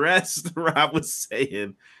stressed. Rob was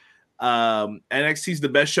saying NXT's the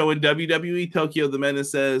best show in WWE. Tokyo the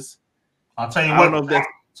Menace says. I'll tell you what.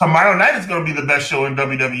 Tomorrow night is going to be the best show in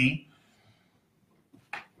WWE.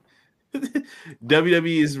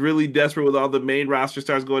 WWE is really desperate with all the main roster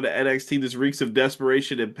stars going to NXT. This reeks of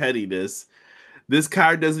desperation and pettiness. This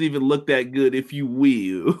card doesn't even look that good, if you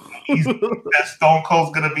will. That Stone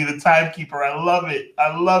Cold's going to be the timekeeper. I love it.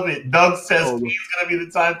 I love it. Doug says he's going to be the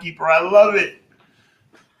timekeeper. I love it.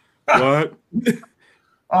 What?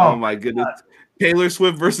 Oh my goodness. God. Taylor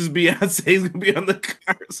Swift versus Beyonce is going to be on the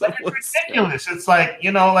card. So it's ridiculous. It's like,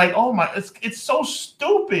 oh my, it's so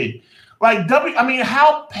stupid. Like,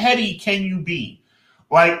 how petty can you be?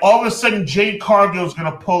 Like, all of a sudden, Jade Cargill's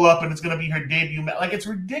going to pull up and it's going to be her debut match. Like, it's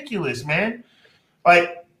ridiculous, man.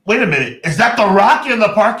 Like, wait a minute. Is that The Rock in the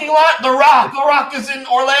parking lot? The Rock is in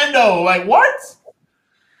Orlando. Like, what?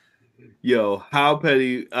 Yo, how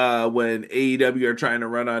petty when AEW are trying to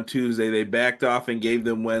run on Tuesday. They backed off and gave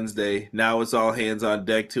them Wednesday. Now it's all hands on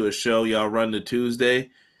deck to a show. Y'all run to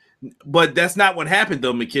Tuesday. But that's not what happened,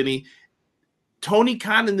 though, McKinney. Tony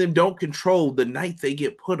Khan and them don't control the night they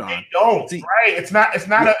get put on. They don't. See, right? It's not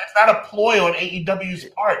a ploy on AEW's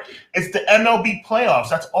part. It's the MLB playoffs.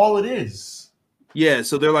 That's all it is. Yeah,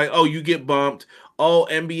 so they're like, oh, you get bumped. Oh,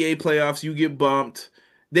 NBA playoffs, you get bumped.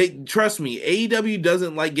 They trust me, AEW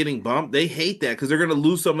doesn't like getting bumped. They hate that because they're going to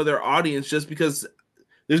lose some of their audience just because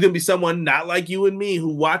there's going to be someone not like you and me who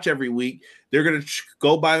watch every week. They're going to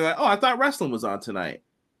go by like, oh, I thought wrestling was on tonight.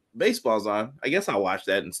 Baseball's on. I guess I'll watch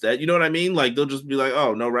that instead. You know what I mean? Like they'll just be like,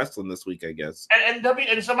 oh, no wrestling this week, I guess. And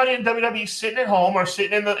somebody in WWE sitting at home or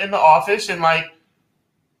sitting in the office and like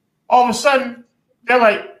all of a sudden they're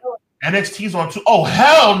like, NXT's on Tuesday. Oh,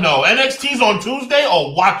 hell no. NXT's on Tuesday?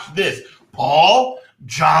 Oh, watch this. Paul,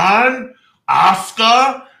 John,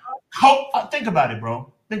 Asuka. Think about it,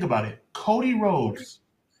 bro. Think about it. Cody Rhodes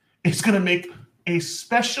is going to make a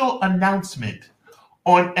special announcement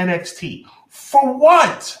on NXT. For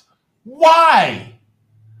what? Why?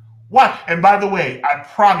 Why? And by the way, I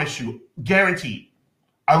promise you, guaranteed,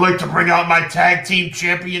 I like to bring out my tag team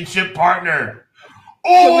championship partner.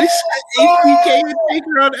 Oh, APK and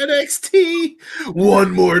Taker on NXT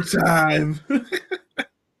one more time.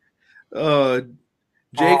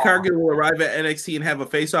 Jay Cargill will arrive at NXT and have a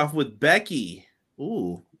face-off with Becky.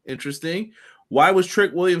 Ooh, interesting. Why was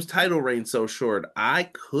Trick Williams' title reign so short? I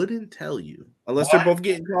couldn't tell you. Unless they're both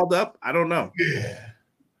getting called up. I don't know. Yeah.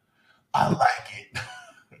 I like it.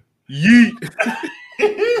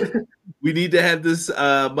 Yeet. We need to have this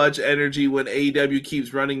much energy when AEW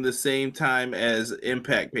keeps running the same time as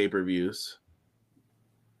Impact pay-per-views.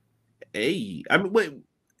 Hey, I mean, wait,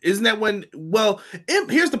 isn't that when? Well,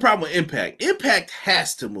 here's the problem with Impact. Impact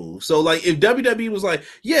has to move. So, like, if WWE was like,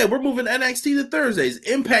 "Yeah, we're moving NXT to Thursdays,"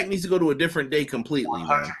 Impact needs to go to a different day completely.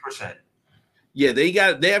 100%. Yeah, they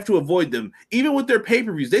have to avoid them. Even with their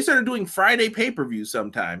pay-per-views, they started doing Friday pay-per-views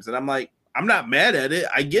sometimes, and I'm like, I'm not mad at it.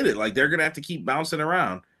 I get it. Like, they're gonna have to keep bouncing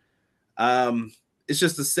around. It's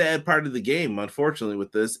just a sad part of the game, unfortunately,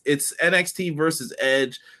 with this. It's NXT versus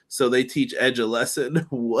Edge, so they teach Edge a lesson.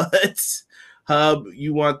 What? Hub,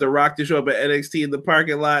 you want The Rock to show up at NXT in the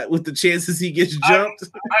parking lot with the chances he gets jumped?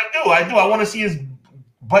 I do. I want to see his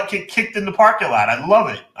butt get kicked in the parking lot. I love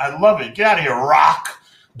it. Get out of here, Rock.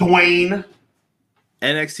 Dwayne.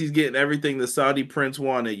 NXT's getting everything the Saudi Prince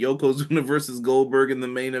wanted. Yokozuna versus Goldberg in the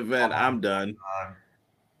main event. I'm done.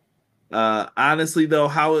 Honestly, though,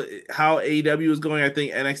 how AEW is going, I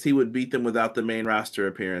think NXT would beat them without the main roster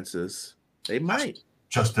appearances. They might.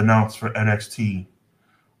 Just announced for NXT.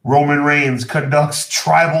 Roman Reigns conducts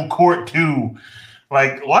Tribal Court 2.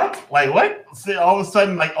 Like, what? Like, what? All of a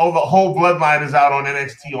sudden, like, the whole bloodline is out on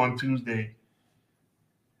NXT on Tuesday.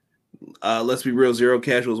 Let's be real. Zero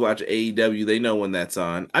Casuals watch AEW. They know when that's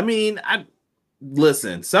on. I mean,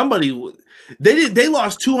 listen, they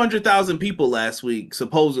lost 200,000 people last week,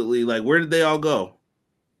 supposedly. Like, where did they all go?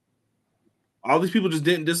 All these people just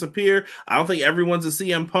didn't disappear. I don't think everyone's a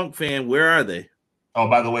CM Punk fan. Where are they? Oh,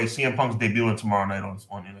 by the way, CM Punk's debuting tomorrow night on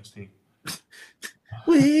NXT.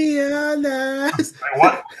 We are lost.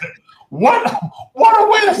 What a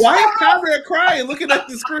way to start. Why is Conrad crying, looking at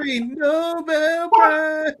the screen? Nobel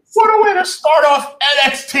Prize. What a way to start off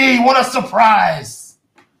NXT. What a surprise.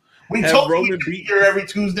 We told you to be here every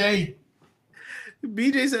Tuesday.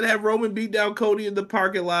 BJ said have Roman beat down Cody in the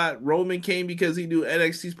parking lot. Roman came because he knew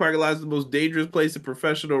NXT's parking lot is the most dangerous place in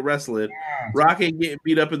professional wrestling. Yes. Rock ain't getting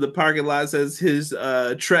beat up in the parking lot, says his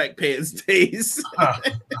track pants days.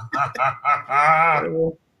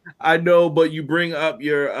 I know, but you bring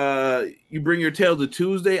your tail to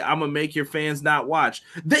Tuesday, I'm gonna make your fans not watch.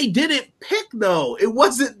 They didn't pick though. It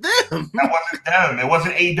wasn't them. That wasn't them. It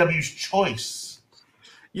wasn't AEW's choice.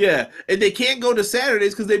 Yeah, and they can't go to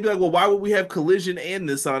Saturdays because they'd be like, well, why would we have Collision and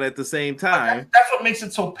this on at the same time? That's what makes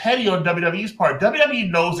it so petty on WWE's part. WWE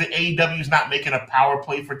knows that AEW is not making a power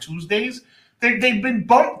play for Tuesdays. They've been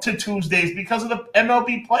bumped to Tuesdays because of the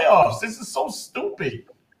MLB playoffs. This is so stupid.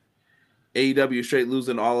 AEW straight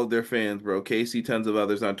losing all of their fans, bro. Casey, tons of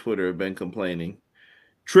others on Twitter have been complaining.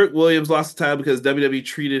 Trick Williams lost the title because WWE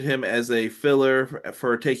treated him as a filler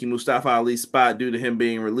for taking Mustafa Ali's spot due to him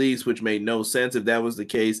being released, which made no sense. If that was the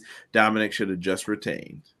case, Dominic should have just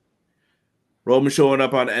retained. Roman showing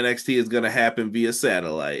up on NXT is going to happen via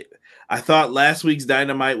satellite. I thought last week's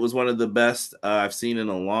Dynamite was one of the best I've seen in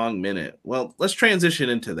a long minute. Well, let's transition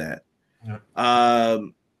into that. Yeah.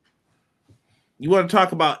 You want to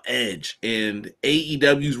talk about Edge and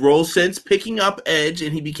AEW's role since picking up Edge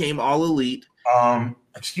and he became all elite.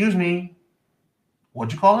 Excuse me.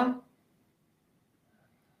 What'd you call him?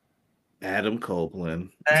 Adam Copeland.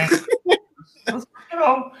 You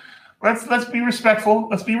know, Let's be respectful.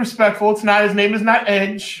 Let's be respectful. It's not his name is not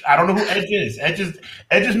Edge. I don't know who Edge is. Edge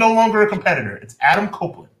is no longer a competitor. It's Adam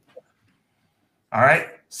Copeland. All right.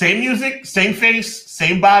 Same music, same face,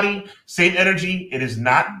 same body, same energy. It is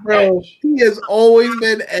not Bro, Edge. he has always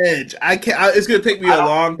been Edge. I can't. It's gonna take me a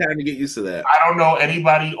long time to get used to that. I don't know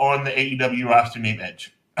anybody on the AEW roster named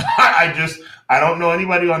Edge. I don't know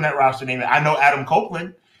anybody on that roster named Edge. I know Adam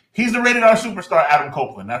Copeland. He's the rated R superstar, Adam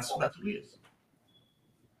Copeland. That's who he is.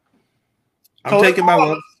 I'm taking my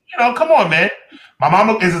one. Come on, man. My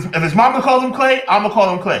mama if his mama calls him Clay, I'm gonna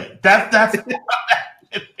call him Clay. That's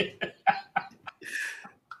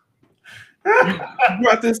You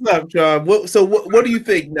brought this up, John. What do you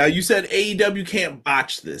think? Now you said AEW can't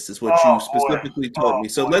botch this, is what you specifically told me.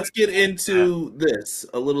 So let's get into this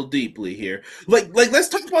a little deeply here. Like let's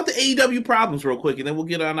talk about the AEW problems real quick, and then we'll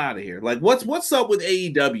get on out of here. Like what's up with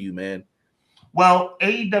AEW, man? Well,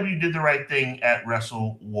 AEW did the right thing at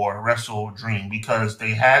Wrestle Dream, because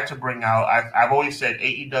they had to bring out. I've always said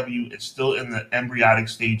AEW is still in the embryonic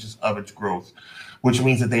stages of its growth, which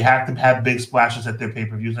means that they have to have big splashes at their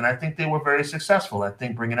pay-per-views, and I think they were very successful. I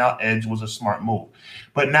think bringing out Edge was a smart move.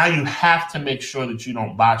 But now you have to make sure that you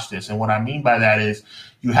don't botch this, and what I mean by that is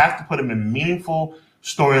you have to put them in meaningful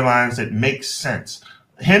storylines that make sense.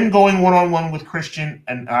 Him going one-on-one with Christian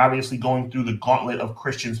and obviously going through the gauntlet of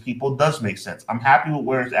Christian's people does make sense. I'm happy with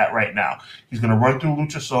where it's at right now. He's going to run through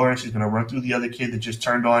Luchasaurus. He's going to run through the other kid that just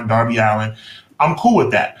turned on, Darby Allin. I'm cool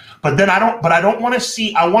with that. But then I don't want to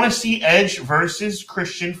see. I want to see Edge versus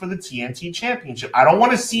Christian for the TNT Championship. I don't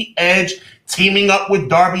want to see Edge teaming up with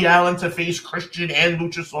Darby Allin to face Christian and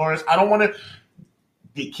Luchasaurus. I don't want to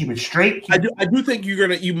keep it straight. I do think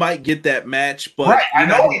you might get that match, but right, I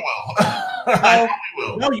know we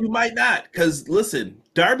will. No, you might not, because listen,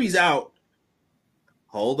 Darby's out.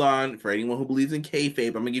 Hold on, for anyone who believes in kayfabe,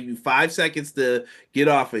 I'm gonna give you 5 seconds to get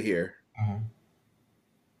off of here. Mm-hmm.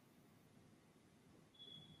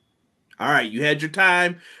 All right, you had your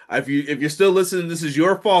time. If you're still listening, this is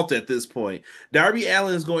your fault at this point. Darby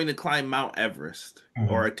Allin is going to climb Mount Everest,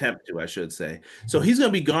 or attempt to, I should say. So he's going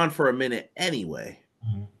to be gone for a minute anyway.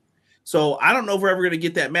 Mm-hmm. So I don't know if we're ever going to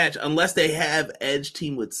get that match unless they have Edge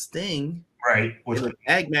team with Sting, right? With a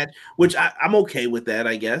tag match, which I'm okay with that,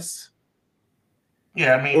 I guess.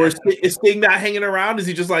 Yeah, I mean, or is Sting not hanging around? Is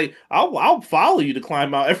he just like, I'll follow you to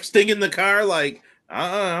climb Mount Everest? Sting in the car, like,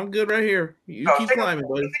 I'm good right here. You keep climbing,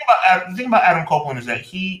 buddy. The thing about Adam Copeland is that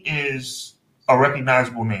he is a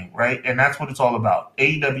recognizable name, right? And that's what it's all about.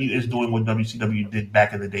 AEW is doing what WCW did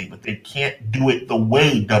back in the day, but they can't do it the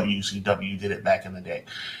way WCW did it back in the day.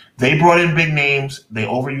 They brought in big names, they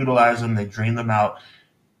overutilized them, they drained them out.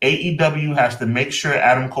 AEW has to make sure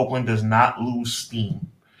Adam Copeland does not lose steam.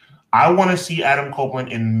 I want to see Adam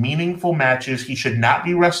Copeland in meaningful matches. He should not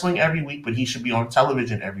be wrestling every week, but he should be on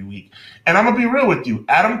television every week. And I'm going to be real with you.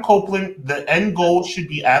 Adam Copeland, the end goal should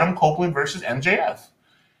be Adam Copeland versus MJF.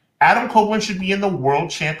 Adam Copeland should be in the world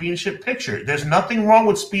championship picture. There's nothing wrong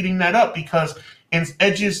with speeding that up, because in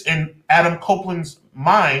Edge's and Adam Copeland's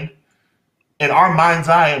mind, in our mind's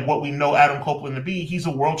eye of what we know Adam Copeland to be, he's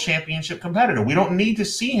a world championship competitor. We don't need to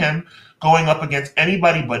see him going up against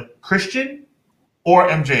anybody but Christian or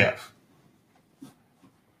MJF.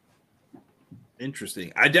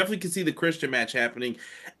 Interesting. I definitely can see the Christian match happening.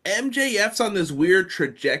 MJF's on this weird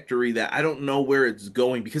trajectory that I don't know where it's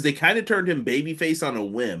going, because they kind of turned him babyface on a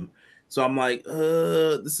whim. So I'm like,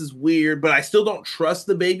 this is weird, but I still don't trust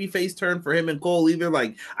the babyface turn for him and Cole either.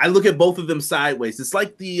 Like, I look at both of them sideways. It's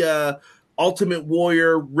like the Ultimate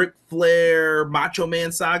Warrior, Ric Flair, Macho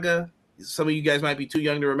Man saga. Some of you guys might be too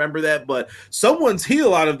young to remember that, but someone's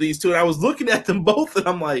heel out of these two. And I was looking at them both and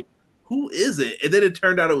I'm like, who is it? And then it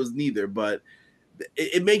turned out it was neither, but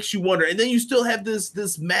it makes you wonder. And then you still have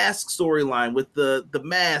this mask storyline with the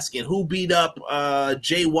mask and who beat up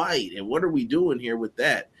Jay White. And what are we doing here with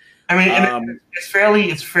that? I mean,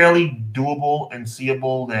 it's fairly doable and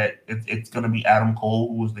seeable that it's going to be Adam Cole,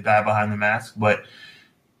 who was the guy behind the mask. But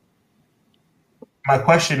my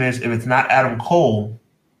question is, if it's not Adam Cole,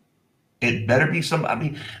 it better be some. I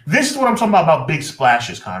mean, this is what I'm talking about big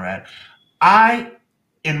splashes, Conrad.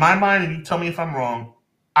 In my mind, and you tell me if I'm wrong,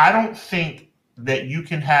 I don't think that you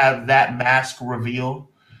can have that mask reveal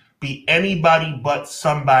be anybody but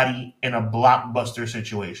somebody in a blockbuster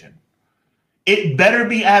situation. It better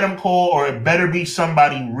be Adam Cole, or it better be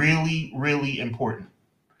somebody really, really important.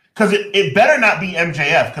 Because it better not be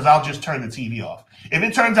MJF, because I'll just turn the TV off. If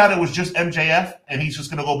it turns out it was just MJF and he's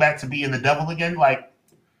just going to go back to being the devil again, like,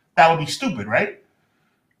 that would be stupid, right?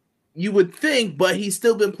 You would think, but he's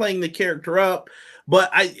still been playing the character up.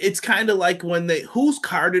 But it's kind of like when whose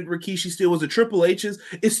car did Rikishi steal? Was it Triple H's?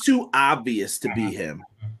 It's too obvious to be him.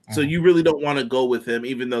 So you really don't want to go with him,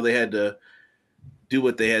 even though they had to do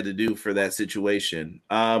what they had to do for that situation.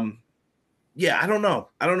 Yeah, I don't know.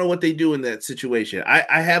 I don't know what they do in that situation.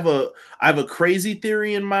 I have a crazy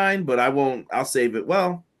theory in mind, but I won't. I'll save it.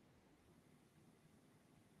 Well,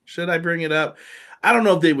 should I bring it up? I don't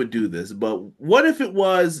know if they would do this, but what if it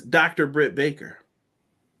was Dr. Britt Baker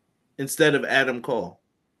instead of Adam Cole?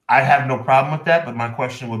 I have no problem with that, but my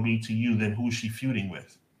question would be to you then, who's she feuding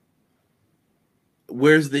with?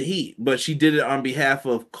 Where's the heat? But she did it on behalf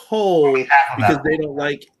of Cole because they don't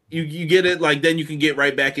like you get it. Like then you can get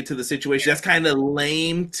right back into the situation. That's kind of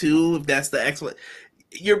lame too. If that's the excellent,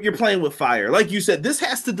 you're playing with fire. Like you said, this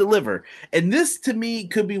has to deliver, and this to me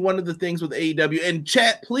could be one of the things with AEW. And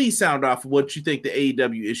chat, please sound off what you think the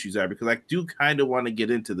AEW issues are, because I do kind of want to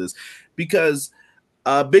get into this. Because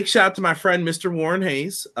big shout out to my friend Mr. Warren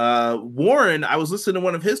Hayes. Warren, I was listening to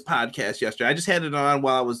one of his podcasts yesterday. I just had it on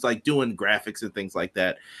while I was like doing graphics and things like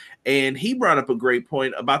that, and he brought up a great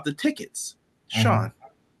point about the tickets. Sean,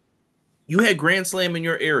 you had Grand Slam in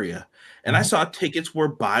your area, and I saw tickets were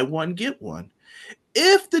buy one get one.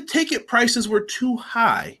 If the ticket prices were too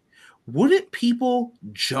high, wouldn't people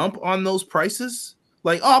jump on those prices?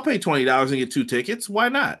 Like, oh, I'll pay $20 and get 2 tickets. Why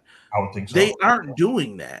not? I would think so. They aren't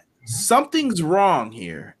doing that. Something's wrong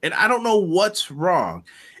here, and I don't know what's wrong.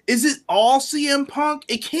 Is it all CM Punk?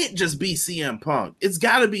 It can't just be CM Punk. It's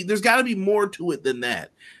got to be. There's got to be more to it than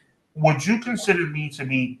that. Would you consider me to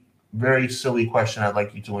be very silly question? I'd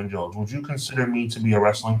like you to indulge. Would you consider me to be a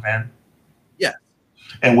wrestling fan? Yeah.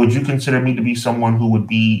 And would you consider me to be someone who would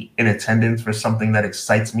be in attendance for something that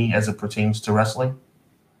excites me as it pertains to wrestling?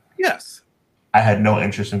 Yes. I had no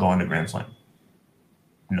interest in going to Grand Slam.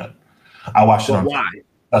 None. I watched it on. Why?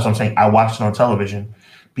 That's what I'm saying. I watched it on television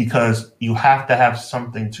because you have to have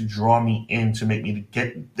something to draw me in to make me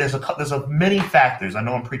get. There's a many factors. I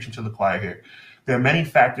know I'm preaching to the choir here. There are many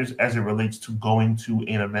factors as it relates to going to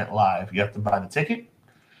an event live. You have to buy the ticket.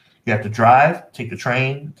 You have to drive, take the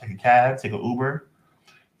train, take a cab, take an Uber.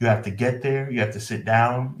 You have to get there. You have to sit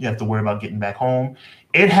down. You have to worry about getting back home.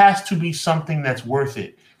 It has to be something that's worth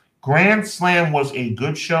it. Grand Slam was a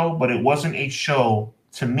good show, but it wasn't a show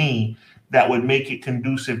to me that would make it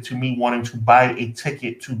conducive to me wanting to buy a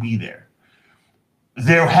ticket to be there.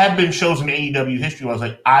 There have been shows in AEW history where I was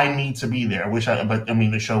like, I need to be there. But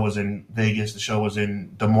the show was in Vegas, the show was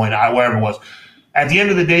in Des Moines, wherever it was. At the end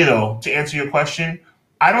of the day, though, to answer your question,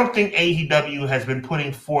 I don't think AEW has been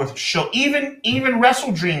putting forth show. Even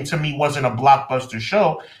Wrestle Dream to me wasn't a blockbuster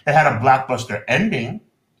show. It had a blockbuster ending.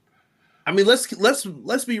 I mean,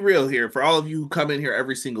 let's be real here. For all of you who come in here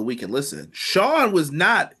every single week and listen, Sean was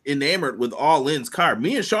not enamored with All In's card.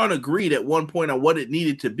 Me and Sean agreed at one point on what it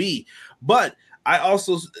needed to be, but I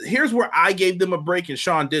also here's where I gave them a break and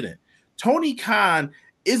Sean didn't. Tony Khan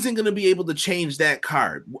isn't going to be able to change that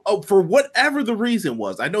card for whatever the reason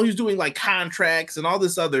was. I know he's doing like contracts and all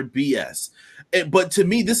this other BS. But to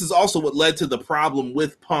me, this is also what led to the problem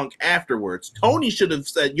with Punk afterwards. Tony should have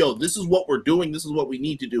said, yo, this is what we're doing. This is what we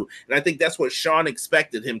need to do. And I think that's what Sean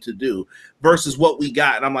expected him to do versus what we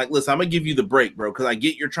got. And I'm like, listen, I'm going to give you the break, bro, because I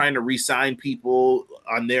get you're trying to re-sign people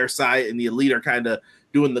on their side, and the Elite are kind of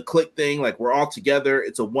doing the click thing. Like, we're all together.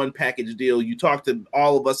 It's a one package deal. You talk to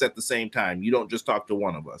all of us at the same time. You don't just talk to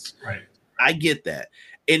one of us. Right. I get that.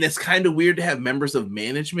 And it's kind of weird to have members of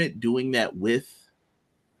management doing that with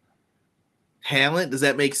talent. Does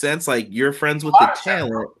that make sense? Like, you're friends with the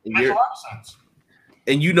talent,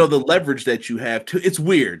 and you know the leverage that you have to. It's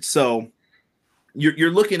weird. So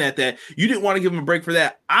you're looking at that. You didn't want to give them a break for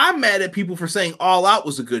that. I'm mad at people for saying All Out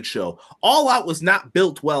was a good show. All Out was not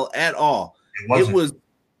built well at all.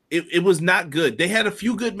 It was not good. They had a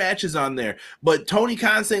few good matches on there, but Tony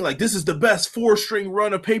Khan saying like this is the best 4-string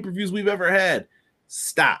run of pay-per-views we've ever had.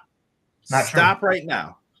 Stop. Stop right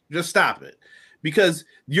now. Just stop it. Because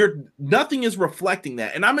nothing is reflecting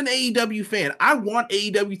that. And I'm an AEW fan. I want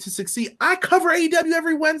AEW to succeed. I cover AEW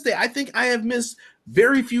every Wednesday. I think I have missed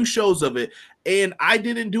very few shows of it. And I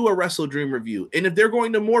didn't do a Wrestle Dream review. And if they're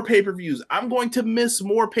going to more pay-per-views, I'm going to miss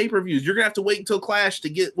more pay-per-views. You're going to have to wait until Clash to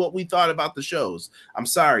get what we thought about the shows. I'm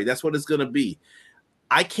sorry. That's what it's going to be.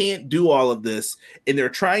 I can't do all of this. And they're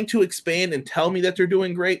trying to expand and tell me that they're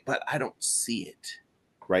doing great, but I don't see it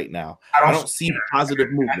right now. I don't see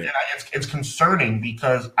positive movement. It's concerning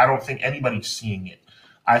because I don't think anybody's seeing it.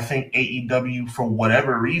 I think AEW, for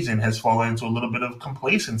whatever reason, has fallen into a little bit of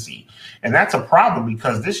complacency. And that's a problem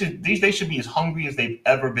because they should be as hungry as they've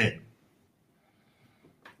ever been.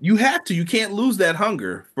 You have to. You can't lose that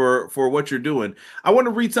hunger for what you're doing. I want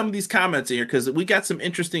to read some of these comments in here because we got some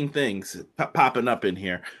interesting things popping up in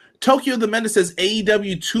here. Tokyo the Menace says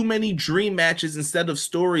AEW too many dream matches instead of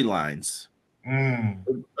storylines.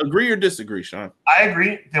 Mm. Agree or disagree, Sean? I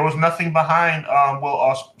agree. There was nothing behind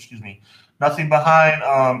nothing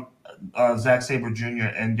behind Zack Sabre Jr.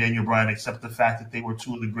 and Daniel Bryan except the fact that they were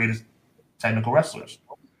two of the greatest technical wrestlers.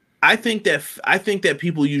 I think that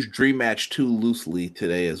people use dream match too loosely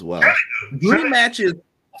today as well. Sure. Dream match is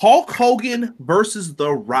Hulk Hogan versus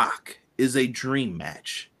The Rock is a dream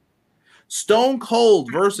match. Stone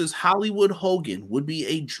Cold versus Hollywood Hogan would be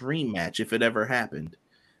a dream match if it ever happened.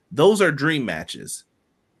 Those are dream matches.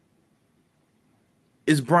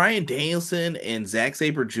 Is Brian Danielson and Zack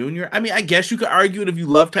Sabre Jr.? I mean, I guess you could argue it if you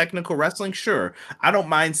love technical wrestling. Sure. I don't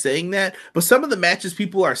mind saying that. But some of the matches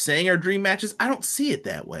people are saying are dream matches, I don't see it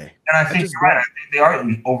that way. And I I think just you're right. I don't. think they are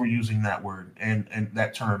overusing that word and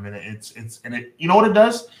that term, and it. You know what it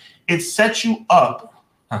does? It sets you up.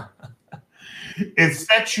 It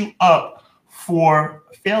sets you up for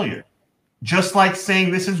failure. Just like saying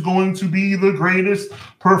this is going to be the greatest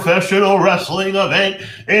professional wrestling event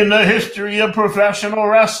in the history of professional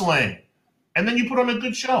wrestling. And then you put on a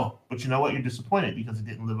good show. But you know what? You're disappointed because it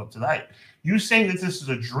didn't live up to the hype. You saying that this is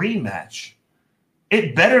a dream match.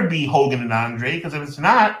 It better be Hogan and Andre, because if it's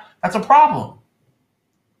not, that's a problem.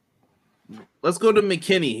 Let's go to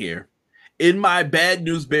McKinney here. In my bad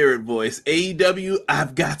news Barrett voice, AEW,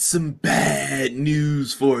 I've got some bad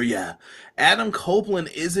news for you. Adam Copeland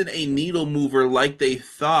isn't a needle mover like they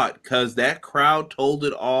thought, because that crowd told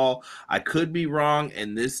it all. I could be wrong,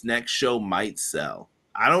 and this next show might sell.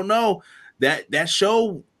 I don't know. That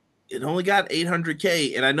show, it only got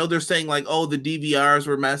 800K, and I know they're saying like, oh, the DVRs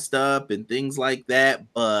were messed up and things like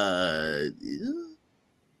that, but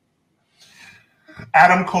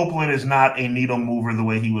Adam Copeland is not a needle mover the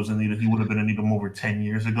way he was a needle. He would have been a needle mover 10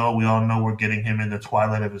 years ago. We all know we're getting him in the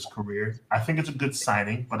twilight of his career. I think it's a good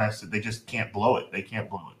signing, but I said they just can't blow it. They can't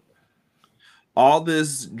blow it. all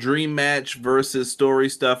this dream match versus story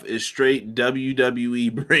stuff is straight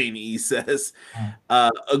WWE brain, he says.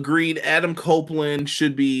 Agreed. Adam Copeland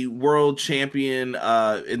should be world champion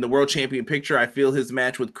in the world champion picture. I feel his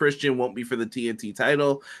match with Christian won't be for the TNT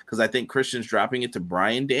title because I think Christian's dropping it to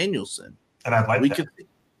Brian Danielson. And I'd like We that. could.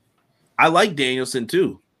 I like Danielson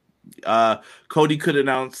too. Cody could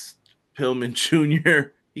announce Pillman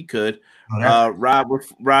Jr. He could. Rob,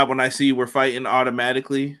 when I see you, we're fighting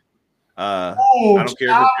automatically. I Oh, don't care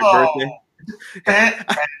if it's your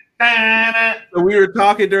birthday. So we were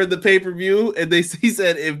talking during the pay-per-view, and he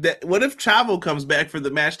said, what if Chavo comes back for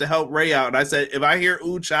the match to help Ray out? And I said, if I hear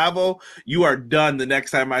 "Ooh, Chavo," you are done the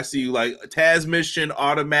next time I see you. Like Taz mission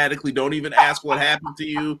automatically. Don't even ask what happened to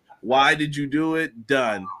you. Why did you do it?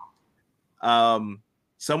 Done.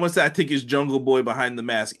 Someone said I think it's Jungle Boy behind the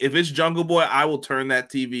mask. If it's Jungle Boy, I will turn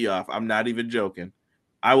that TV off. I'm not even joking.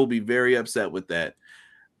 I will be very upset with that.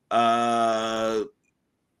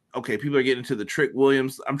 Okay, people are getting into the Trick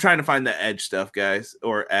Williams. I'm trying to find the Edge stuff, guys,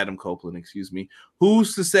 or Adam Copeland, excuse me.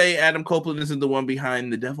 Who's to say Adam Copeland isn't the one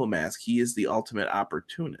behind the devil mask? He is the ultimate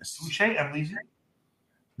opportunist.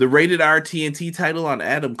 The rated R TNT title on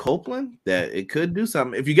Adam Copeland, that it could do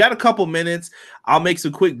something. If you got a couple minutes, I'll make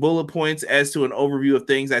some quick bullet points as to an overview of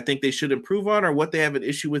things I think they should improve on or what they have an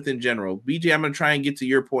issue with in general. BJ, I'm going to try and get to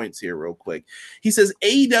your points here real quick. He says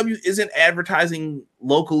AEW isn't advertising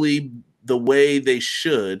locally the way they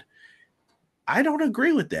should. I don't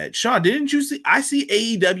agree with that. Sean, didn't you see? I see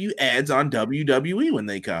AEW ads on WWE when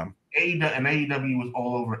they come. AEW was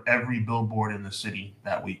all over every billboard in the city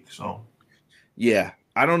that week. So, yeah,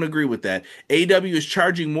 I don't agree with that. AEW is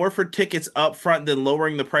charging more for tickets up front than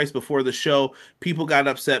lowering the price before the show. People got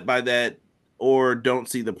upset by that or don't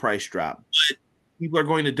see the price drop. But people are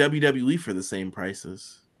going to WWE for the same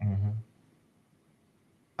prices. mm-hmm.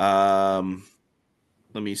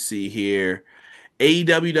 Let me see here.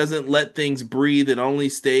 AEW doesn't let things breathe. It only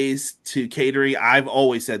stays to catering. I've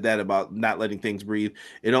always said that about not letting things breathe.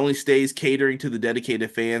 It only stays catering to the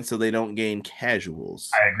dedicated fans so they don't gain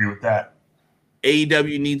casuals. I agree with that.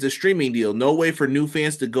 AEW needs a streaming deal. No way for new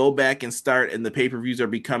fans to go back and start, and the pay-per-views are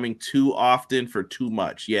becoming too often for too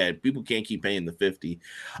much. Yeah, people can't keep paying the 50.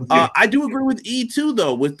 I do agree with E2,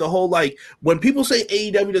 though, with the whole, like, when people say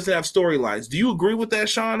AEW doesn't have storylines, do you agree with that,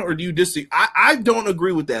 Sean, or do you disagree? I don't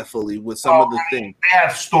agree with that fully with some of the things. They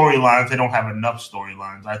have storylines. They don't have enough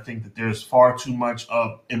storylines. I think that there's far too much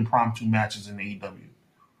of impromptu matches in AEW.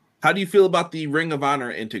 How do you feel about the Ring of Honor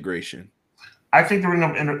integration? I think the Ring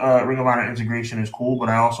of Honor integration is cool, but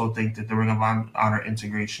I also think that the Ring of Honor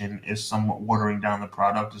integration is somewhat watering down the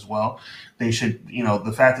product as well. They should,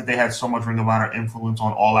 the fact that they had so much Ring of Honor influence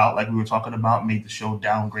on All Out, like we were talking about, made the show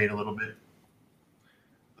downgrade a little bit.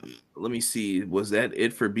 Let me see. Was that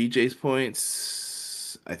it for BJ's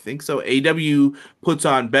points? I think so. AW puts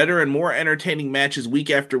on better and more entertaining matches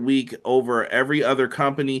week after week over every other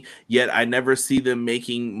company, yet I never see them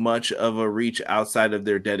making much of a reach outside of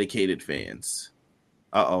their dedicated fans.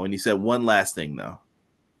 And he said one last thing, though.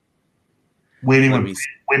 Waiting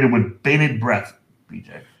with bated breath,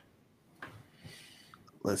 BJ.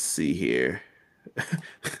 Let's see here.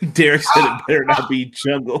 Derek said it better not be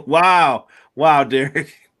Jungle. Wow,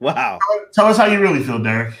 Derek. Wow. Tell us how you really feel,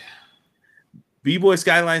 Derek. B-Boy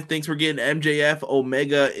Skyline thinks we're getting MJF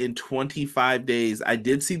Omega in 25 days. I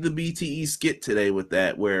did see the BTE skit today with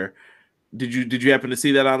that. Where did you happen to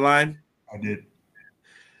see that online? I did.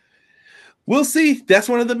 We'll see. That's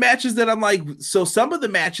one of the matches that I'm like, so some of the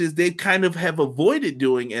matches they kind of have avoided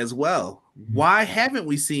doing as well. Why haven't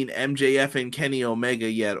we seen MJF and Kenny Omega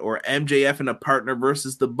yet, or MJF and a partner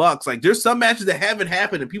versus the Bucks? Like, there's some matches that haven't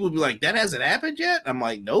happened, and people be like, that hasn't happened yet? I'm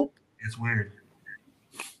like, nope. It's weird.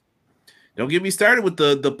 Don't get me started with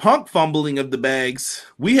the Punk fumbling of the bags.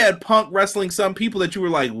 We had Punk wrestling some people that you were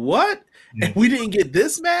like, what? Yeah. And we didn't get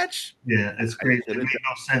this match? Yeah, it's crazy. It made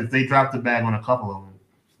no sense. They dropped the bag on a couple of them.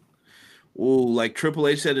 Oh, like Triple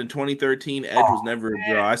H said in 2013, Edge was never a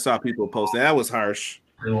draw. I saw people post that was harsh.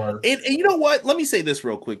 It was. And you know what? Let me say this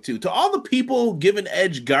real quick too. To all the people giving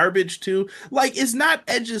Edge garbage too, like it's not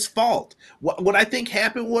Edge's fault. What I think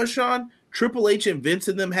happened was, Sean, Triple H and Vince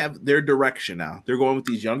and them have their direction now. They're going with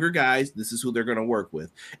these younger guys. This is who they're going to work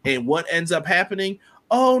with. And what ends up happening?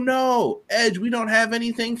 Oh no, Edge, we don't have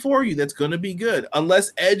anything for you that's going to be good.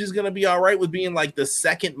 Unless Edge is going to be all right with being like the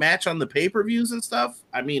second match on the pay-per-views and stuff.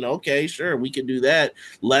 I mean, okay, sure, we can do that.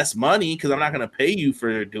 Less money because I'm not going to pay you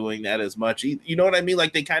for doing that as much. You know what I mean?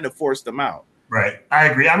 Like they kind of forced them out. Right. I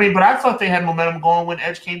agree. I mean, but I thought they had momentum going when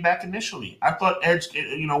Edge came back initially. I thought Edge,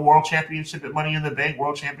 world championship at Money in the Bank,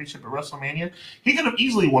 world championship at WrestleMania, he could have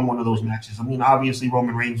easily won one of those matches. I mean, obviously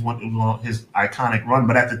Roman Reigns won his iconic run,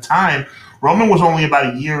 but at the time, Roman was only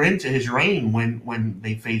about a year into his reign when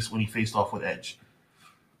he faced off with Edge.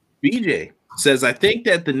 BJ says, I think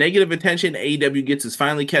that the negative attention AEW gets is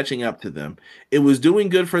finally catching up to them. It was doing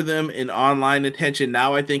good for them in online attention.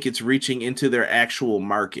 Now I think it's reaching into their actual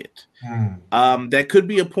market. That could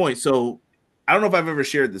be a point. So I don't know if I've ever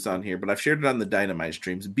shared this on here, but I've shared it on the Dynamite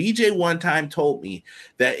streams. BJ one time told me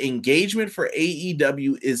that engagement for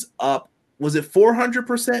AEW is up. Was it 400%,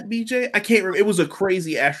 BJ? I can't remember. It was a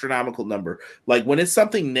crazy astronomical number. Like when it's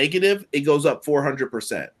something negative, it goes up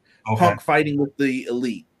 400%. Okay. Punk fighting with the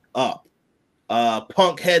Elite, up.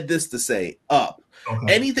 Punk had this to say, up.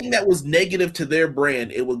 Okay. Anything that was negative to their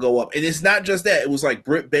brand, it would go up. And it's not just that. It was like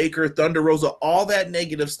Britt Baker, Thunder Rosa, all that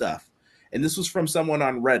negative stuff. And this was from someone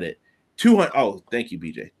on Reddit. 200. Oh, thank you,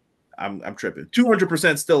 BJ. I'm tripping.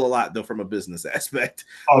 200% still a lot, though, from a business aspect.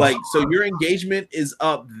 So your engagement is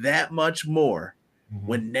up that much more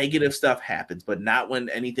when negative stuff happens, but not when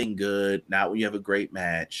anything good, not when you have a great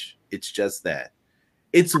match. It's just that.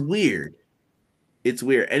 It's weird. It's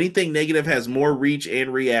weird. Anything negative has more reach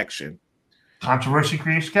and reaction. Controversy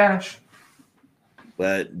creates cash.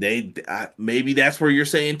 But maybe that's where you're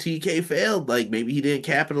saying TK failed. Like maybe he didn't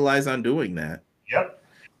capitalize on doing that. Yep.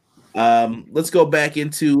 Let's go back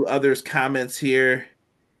into others' comments here.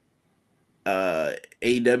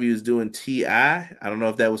 AEW is doing TI. I don't know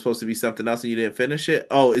if that was supposed to be something else and you didn't finish it.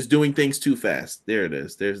 Oh, it's doing things too fast. There it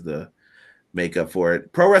is. There's the makeup for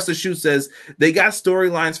it. Pro Wrestler Shoot says they got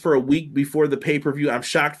storylines for a week before the pay-per-view. I'm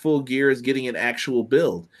shocked Full Gear is getting an actual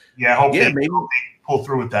build. Yeah, I hope they pull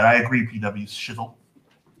through with that. I agree, PW's shizzle.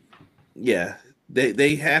 Yeah,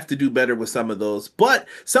 they have to do better with some of those. But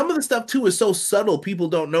some of the stuff, too, is so subtle people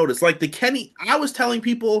don't notice. Like the Kenny, I was telling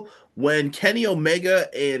people when Kenny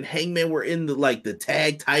Omega and Hangman were in the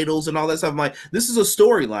tag titles and all that stuff, I'm like, this is a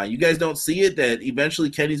storyline. You guys don't see it, that eventually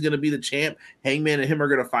Kenny's going to be the champ. Hangman and him are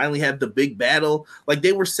going to finally have the big battle. Like,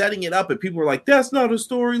 they were setting it up, and people were like, that's not a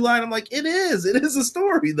storyline. I'm like, it is. It is a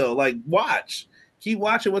story, though. Like, watch. Keep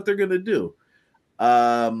watching what they're going to do.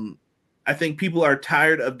 I think people are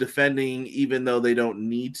tired of defending even though they don't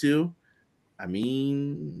need to. I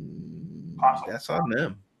mean, that's on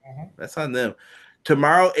them. That's on them.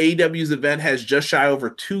 Tomorrow, AEW's event has just shy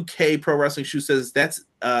over 2K. Pro Wrestling Shoe says that's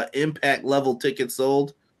Impact level tickets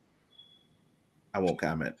sold. I won't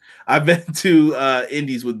comment. I've been to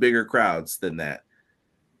indies with bigger crowds than that.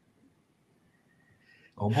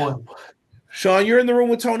 Oh, boy. Sean, you're in the room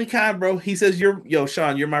with Tony Khan, bro. He says,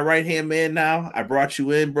 Sean, you're my right-hand man now. I brought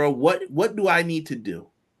you in, bro. What do I need to do?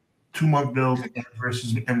 2-month build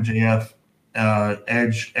versus MJF.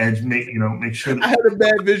 Edge, make sure. I had a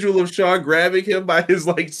bad visual of Sean grabbing him by his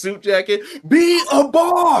suit jacket. Be a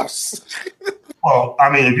boss. Well, I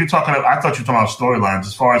mean, if you're talking, I thought you were talking about storylines.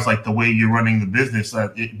 As far as like the way you're running the business,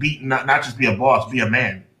 not just be a boss, be a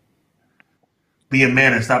man,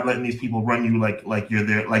 and stop letting these people run you like you're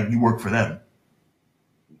there, like you work for them.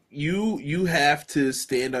 You have to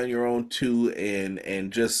stand on your own too,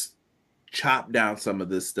 and just chop down some of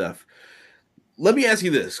this stuff. Let me ask you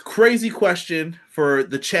this crazy question for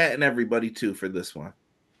the chat and everybody too for this one.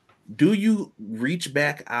 Do you reach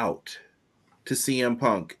back out to CM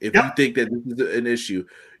Punk if you Yep, think that this is an issue?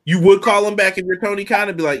 You would call him back if you're Tony Khan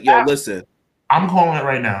and be like, yo, listen. I'm calling it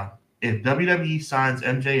right now. If WWE signs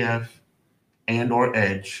MJF and or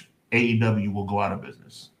Edge, AEW will go out of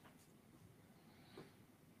business.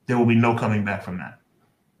 There will be no coming back from that.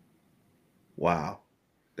 Wow.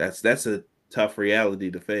 That's a tough reality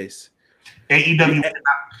to face.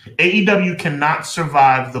 AEW cannot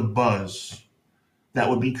survive the buzz that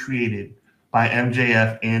would be created by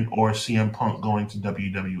MJF and or CM Punk going to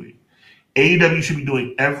WWE. AEW should be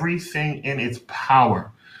doing everything in its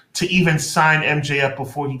power to even sign MJF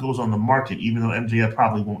before he goes on the market, even though MJF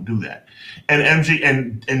probably won't do that.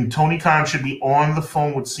 And Tony Khan should be on the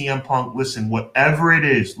phone with CM Punk. Listen, whatever it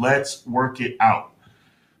is, let's work it out.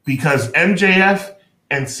 Because MJF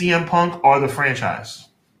and CM Punk are the franchise.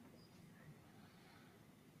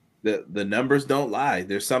 The numbers don't lie.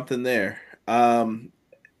 There's something there.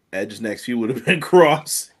 Edge's next few would have been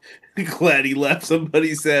Cross. Glad he left.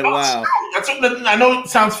 Somebody said, "Wow." I know it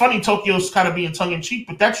sounds funny. Tokyo's kind of being tongue in cheek,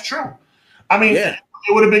 but that's true. I mean, yeah.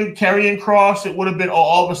 It would have been Karrion Kross. It would have been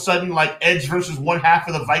all of a sudden like Edge versus one half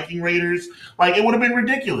of the Viking Raiders. Like it would have been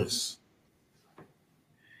ridiculous.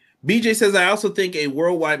 BJ says, I also think a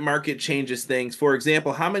worldwide market changes things. For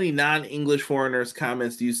example, how many non-English foreigners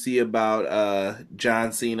comments do you see about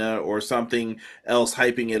John Cena or something else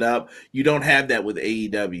hyping it up? You don't have that with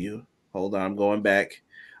AEW. Hold on, I'm going back.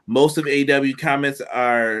 Most of AEW comments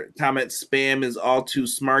spam is all too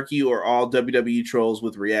smarky or all WWE trolls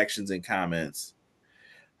with reactions and comments.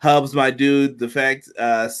 Hubs, my dude, the fact,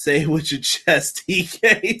 say with your chest,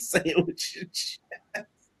 TK, say it with your chest.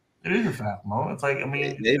 It is a fact, Mo. It's like, I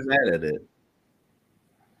mean, they're mad at it.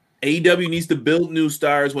 AEW needs to build new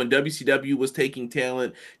stars. When WCW was taking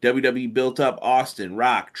talent, WWE built up Austin,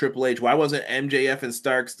 Rock, Triple H. Why wasn't MJF and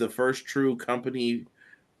Starks the first true company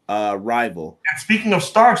rival? And speaking of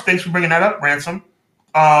Starks, thanks for bringing that up, Ransom.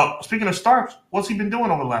 Speaking of Starks, what's he been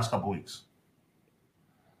doing over the last couple weeks?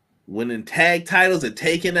 Winning tag titles and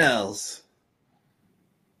taking L's.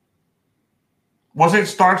 Wasn't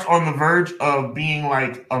Starks on the verge of being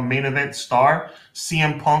like a main event star?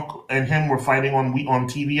 CM Punk and him were fighting on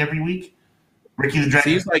TV every week. Ricky the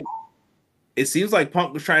Dragon. It seems like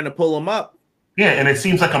Punk was trying to pull him up. Yeah, and it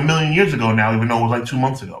seems like a million years ago now, even though it was like 2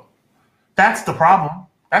 months ago. That's the problem.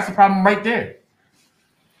 That's the problem right there.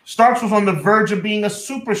 Starks was on the verge of being a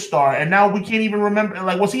superstar, and now we can't even remember.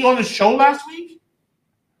 Like, was he on the show last week?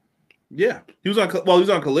 Yeah, he was on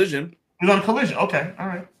Collision. He was on Collision. Okay, all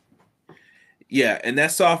right. Yeah, and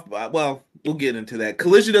that's soft. Well, we'll get into that.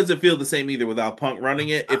 Collision doesn't feel the same either without Punk running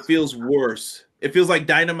it. It feels worse. It feels like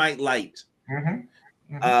Dynamite Light.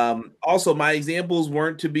 Mm-hmm. Mm-hmm. Also, my examples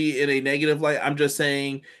weren't to be in a negative light. I'm just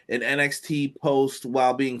saying an NXT post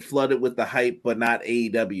while being flooded with the hype, but not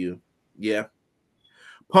AEW. Yeah,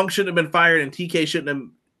 Punk shouldn't have been fired, and TK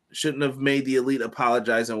shouldn't have made the Elite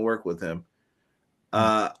apologize and work with him.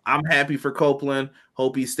 I'm happy for Copeland.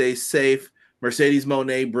 Hope he stays safe. Mercedes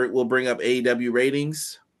Moné will bring up AEW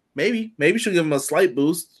ratings. Maybe she'll give him a slight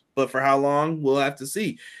boost, but for how long, we'll have to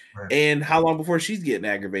see. Right. And how long before she's getting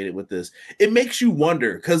aggravated with this. It makes you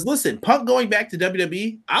wonder, because listen, Punk going back to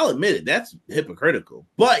WWE, I'll admit it, that's hypocritical.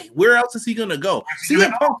 But where else is he going to go?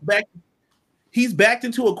 CM Punk's back. He's backed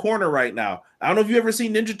into a corner right now. I don't know if you've ever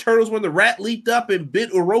seen Ninja Turtles when the rat leaped up and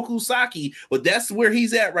bit Oroku Saki, but that's where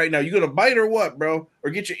he's at right now. You going to bite or what, bro?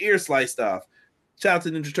 Or get your ear sliced off? Shout out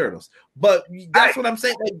to Ninja Turtles. But that's what I'm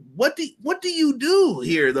saying. Like, what do you do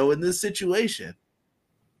here though in this situation?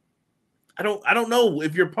 I don't know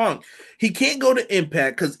if you're Punk. He can't go to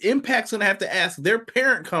Impact because Impact's gonna have to ask their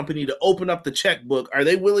parent company to open up the checkbook. Are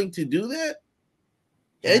they willing to do that?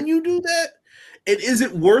 Can you do that? And is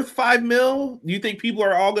it worth $5 million? Do you think people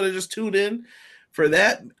are all gonna just tune in for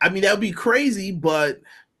that? I mean, that would be crazy, but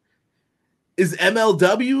is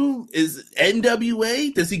MLW, is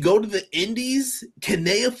NWA, does he go to the Indies? Can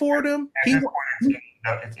they afford him?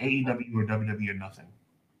 It's AEW or WWE or nothing.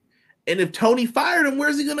 And if Tony fired him,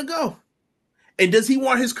 where's he going to go? And does he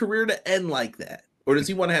want his career to end like that? Or does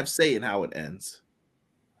he want to have say in how it ends?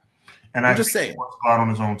 And I'm just saying, he wants to go out on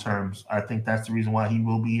his own terms. I think that's the reason why he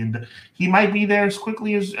will be in. He might be there as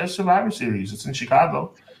quickly as Survivor Series. It's in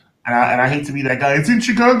Chicago. And I hate to be that guy. It's in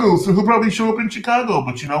Chicago, so he'll probably show up in Chicago.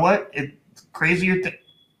 But you know what? crazier things.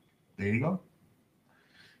 There you go.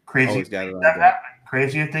 Crazier Always got it things on have deck. happened.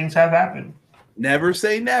 Crazier things have happened. Never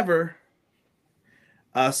say never.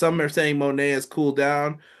 Some are saying Monet has cooled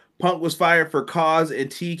down. Punk was fired for cause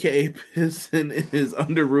and TK pissing in his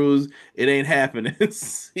underoos. It ain't happening.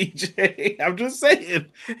 CJ, I'm just saying.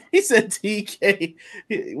 He said TK.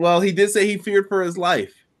 Well, he did say he feared for his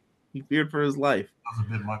life. He feared for his life. That was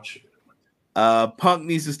a bit much. Punk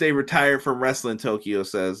needs to stay retired from wrestling, Tokyo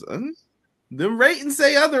says. Them ratings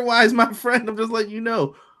say otherwise, my friend. I'm just letting you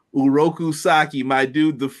know. Uroku Saki, my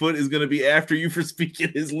dude, the foot is going to be after you for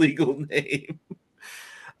speaking his legal name.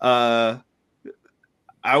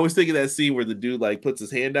 I was thinking that scene where the dude like puts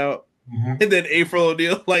his hand out, and then April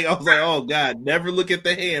O'Neil, like I was like, oh god, never look at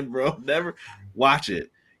the hand, bro. Never watch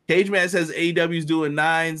it. Cage Man says AEW's doing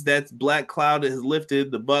nines. That's Black Cloud has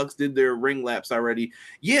lifted. The Bucks did their ring laps already.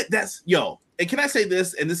 Yeah, that's And can I say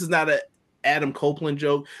this? And this is not a Adam Copeland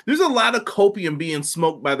joke. There's a lot of copium being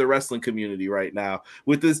smoked by the wrestling community right now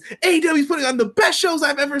with this. AEW's putting on the best shows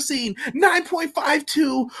I've ever seen.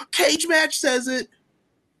 9.52. Cage Match says it.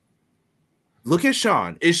 Look at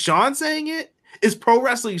Sean. Is Sean saying it? Is Pro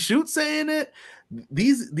Wrestling Shoot saying it?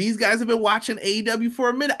 These guys have been watching AEW for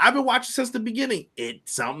a minute. I've been watching since the beginning.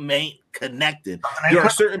 Something ain't connected. There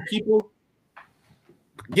are certain people.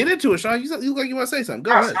 Get into it, Sean. You look like you want to say something.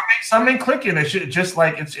 Go ahead. Something clicking. It's just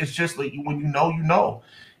like it's just like when you know.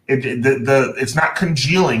 It's not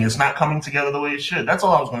congealing. It's not coming together the way it should. That's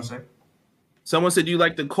all I was going to say. Someone said you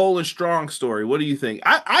like the Cole and Strong story. What do you think?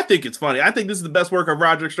 I think it's funny. I think this is the best work of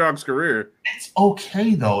Roderick Strong's career. It's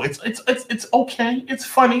okay though. It's okay. It's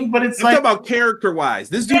funny, but it's I'm talking about character wise.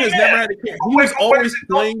 This dude has never had a character. He was always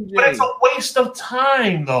playing. But it's a waste of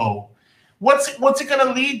time though. What's it going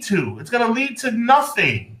to lead to? It's going to lead to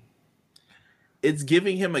nothing. It's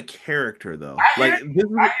giving him a character though.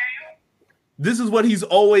 This is what he's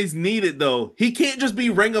always needed though. He can't just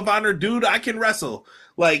be Ring of Honor dude. I can wrestle.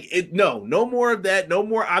 No more of that. No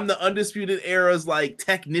more. I'm the Undisputed Era's like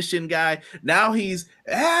technician guy. Now he's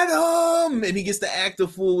Adam, and he gets to act a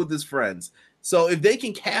fool with his friends. So if they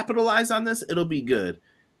can capitalize on this, it'll be good.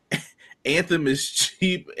 Anthem is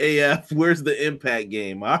cheap AF. Where's the Impact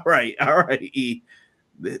game? All right, E.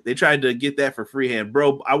 They tried to get that for freehand,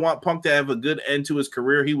 bro. I want Punk to have a good end to his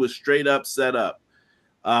career. He was straight up set up.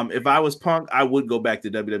 If I was Punk, I would go back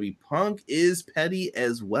to WWE. Punk is petty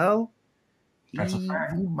as well. He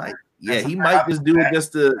might just do it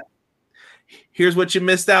just to. Here's what you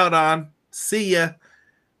missed out on. See ya.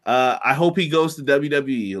 I hope he goes to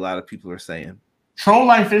WWE. A lot of people are saying. Troll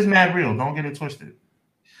life is mad real. Don't get it twisted.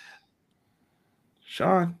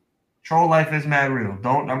 Sean. Troll life is mad real.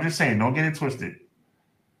 I'm just saying, don't get it twisted.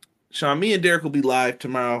 Sean, me and Derek will be live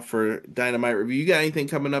tomorrow for Dynamite Review. You got anything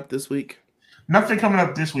coming up this week? Nothing coming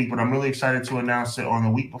up this week, but I'm really excited to announce it on the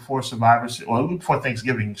week before the week before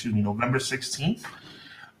Thanksgiving, November 16th.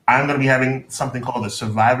 I'm going to be having something called the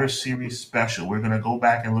Survivor Series Special. We're going to go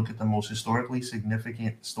back and look at the most historically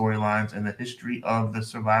significant storylines in the history of the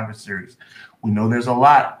Survivor Series. We know there's a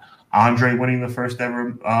lot. Andre winning the first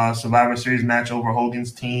ever Survivor Series match over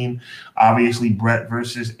Hogan's team. Obviously, Brett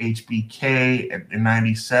versus HBK in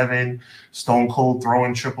 97. Stone Cold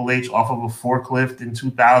throwing Triple H off of a forklift in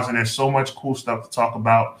 2000. There's so much cool stuff to talk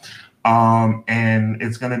about. And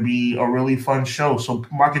it's going to be a really fun show. So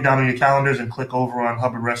mark it down on your calendars and click over on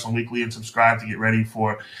Hubbard Wrestling Weekly and subscribe to get ready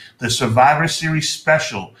for the Survivor Series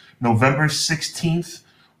Special, November 16th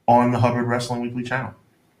on the Hubbard Wrestling Weekly channel.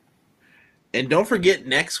 And don't forget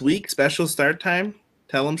next week, special start time.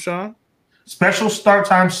 Tell them, Sean. Special start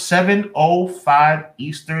time, 7:05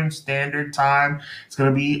 Eastern Standard Time. It's going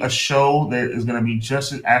to be a show that is going to be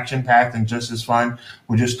just as action-packed and just as fun.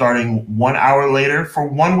 We're just starting 1 hour later for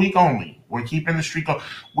 1 week only. We're keeping the streak going.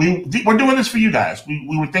 We're doing this for you guys.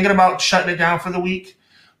 We were thinking about shutting it down for the week,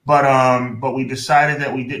 but we decided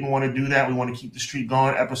that we didn't want to do that. We want to keep the streak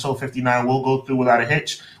going. Episode 59 will go through without a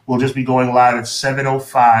hitch. We'll just be going live at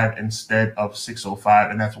 7:05 instead of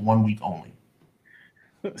 6:05, and that's 1 week only.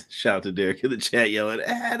 Shout out to Derek in the chat yelling,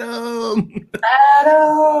 Adam!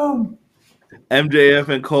 Adam! MJF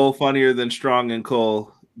and Cole funnier than Strong and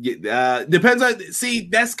Cole. Depends on,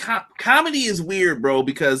 that's comedy is weird, bro,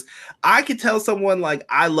 because I could tell someone like,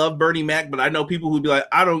 I love Bernie Mac, but I know people who'd be like,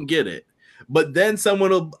 I don't get it. But then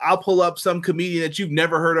I'll pull up some comedian that you've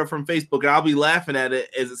never heard of from Facebook, and I'll be laughing at it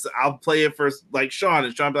I'll play it for like Sean,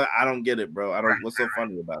 and Sean be like, I don't get it, bro. What's so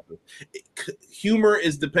funny about this? Humor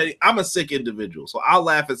is depending. I'm a sick individual, so I'll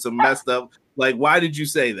laugh at some messed up. Like, why did you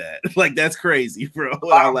say that? Like, that's crazy, bro.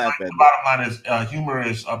 I'll laugh at it. The bottom line is humor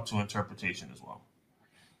is up to interpretation as well.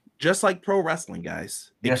 Just like pro wrestling,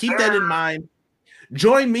 guys. And yes, keep that in mind.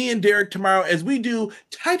 Join me and Derek tomorrow as we do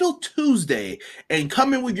Title Tuesday and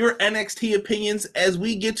come in with your NXT opinions as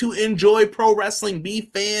we get to enjoy pro wrestling, be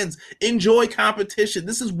fans, enjoy competition.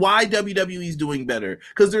 This is why WWE is doing better,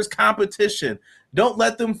 because there's competition. Don't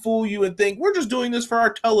let them fool you and think we're just doing this for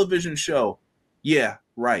our television show. Yeah,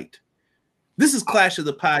 right. This is Clash of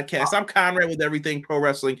the Podcast. I'm Conrad with Everything Pro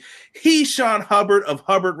Wrestling. He's Sean Hubbard of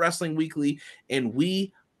Hubbard Wrestling Weekly, and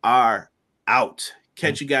we are out.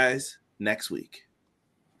 Catch you guys next week.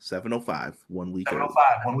 7:05, 1 week early.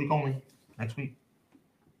 7:05, 1 week only. Next week.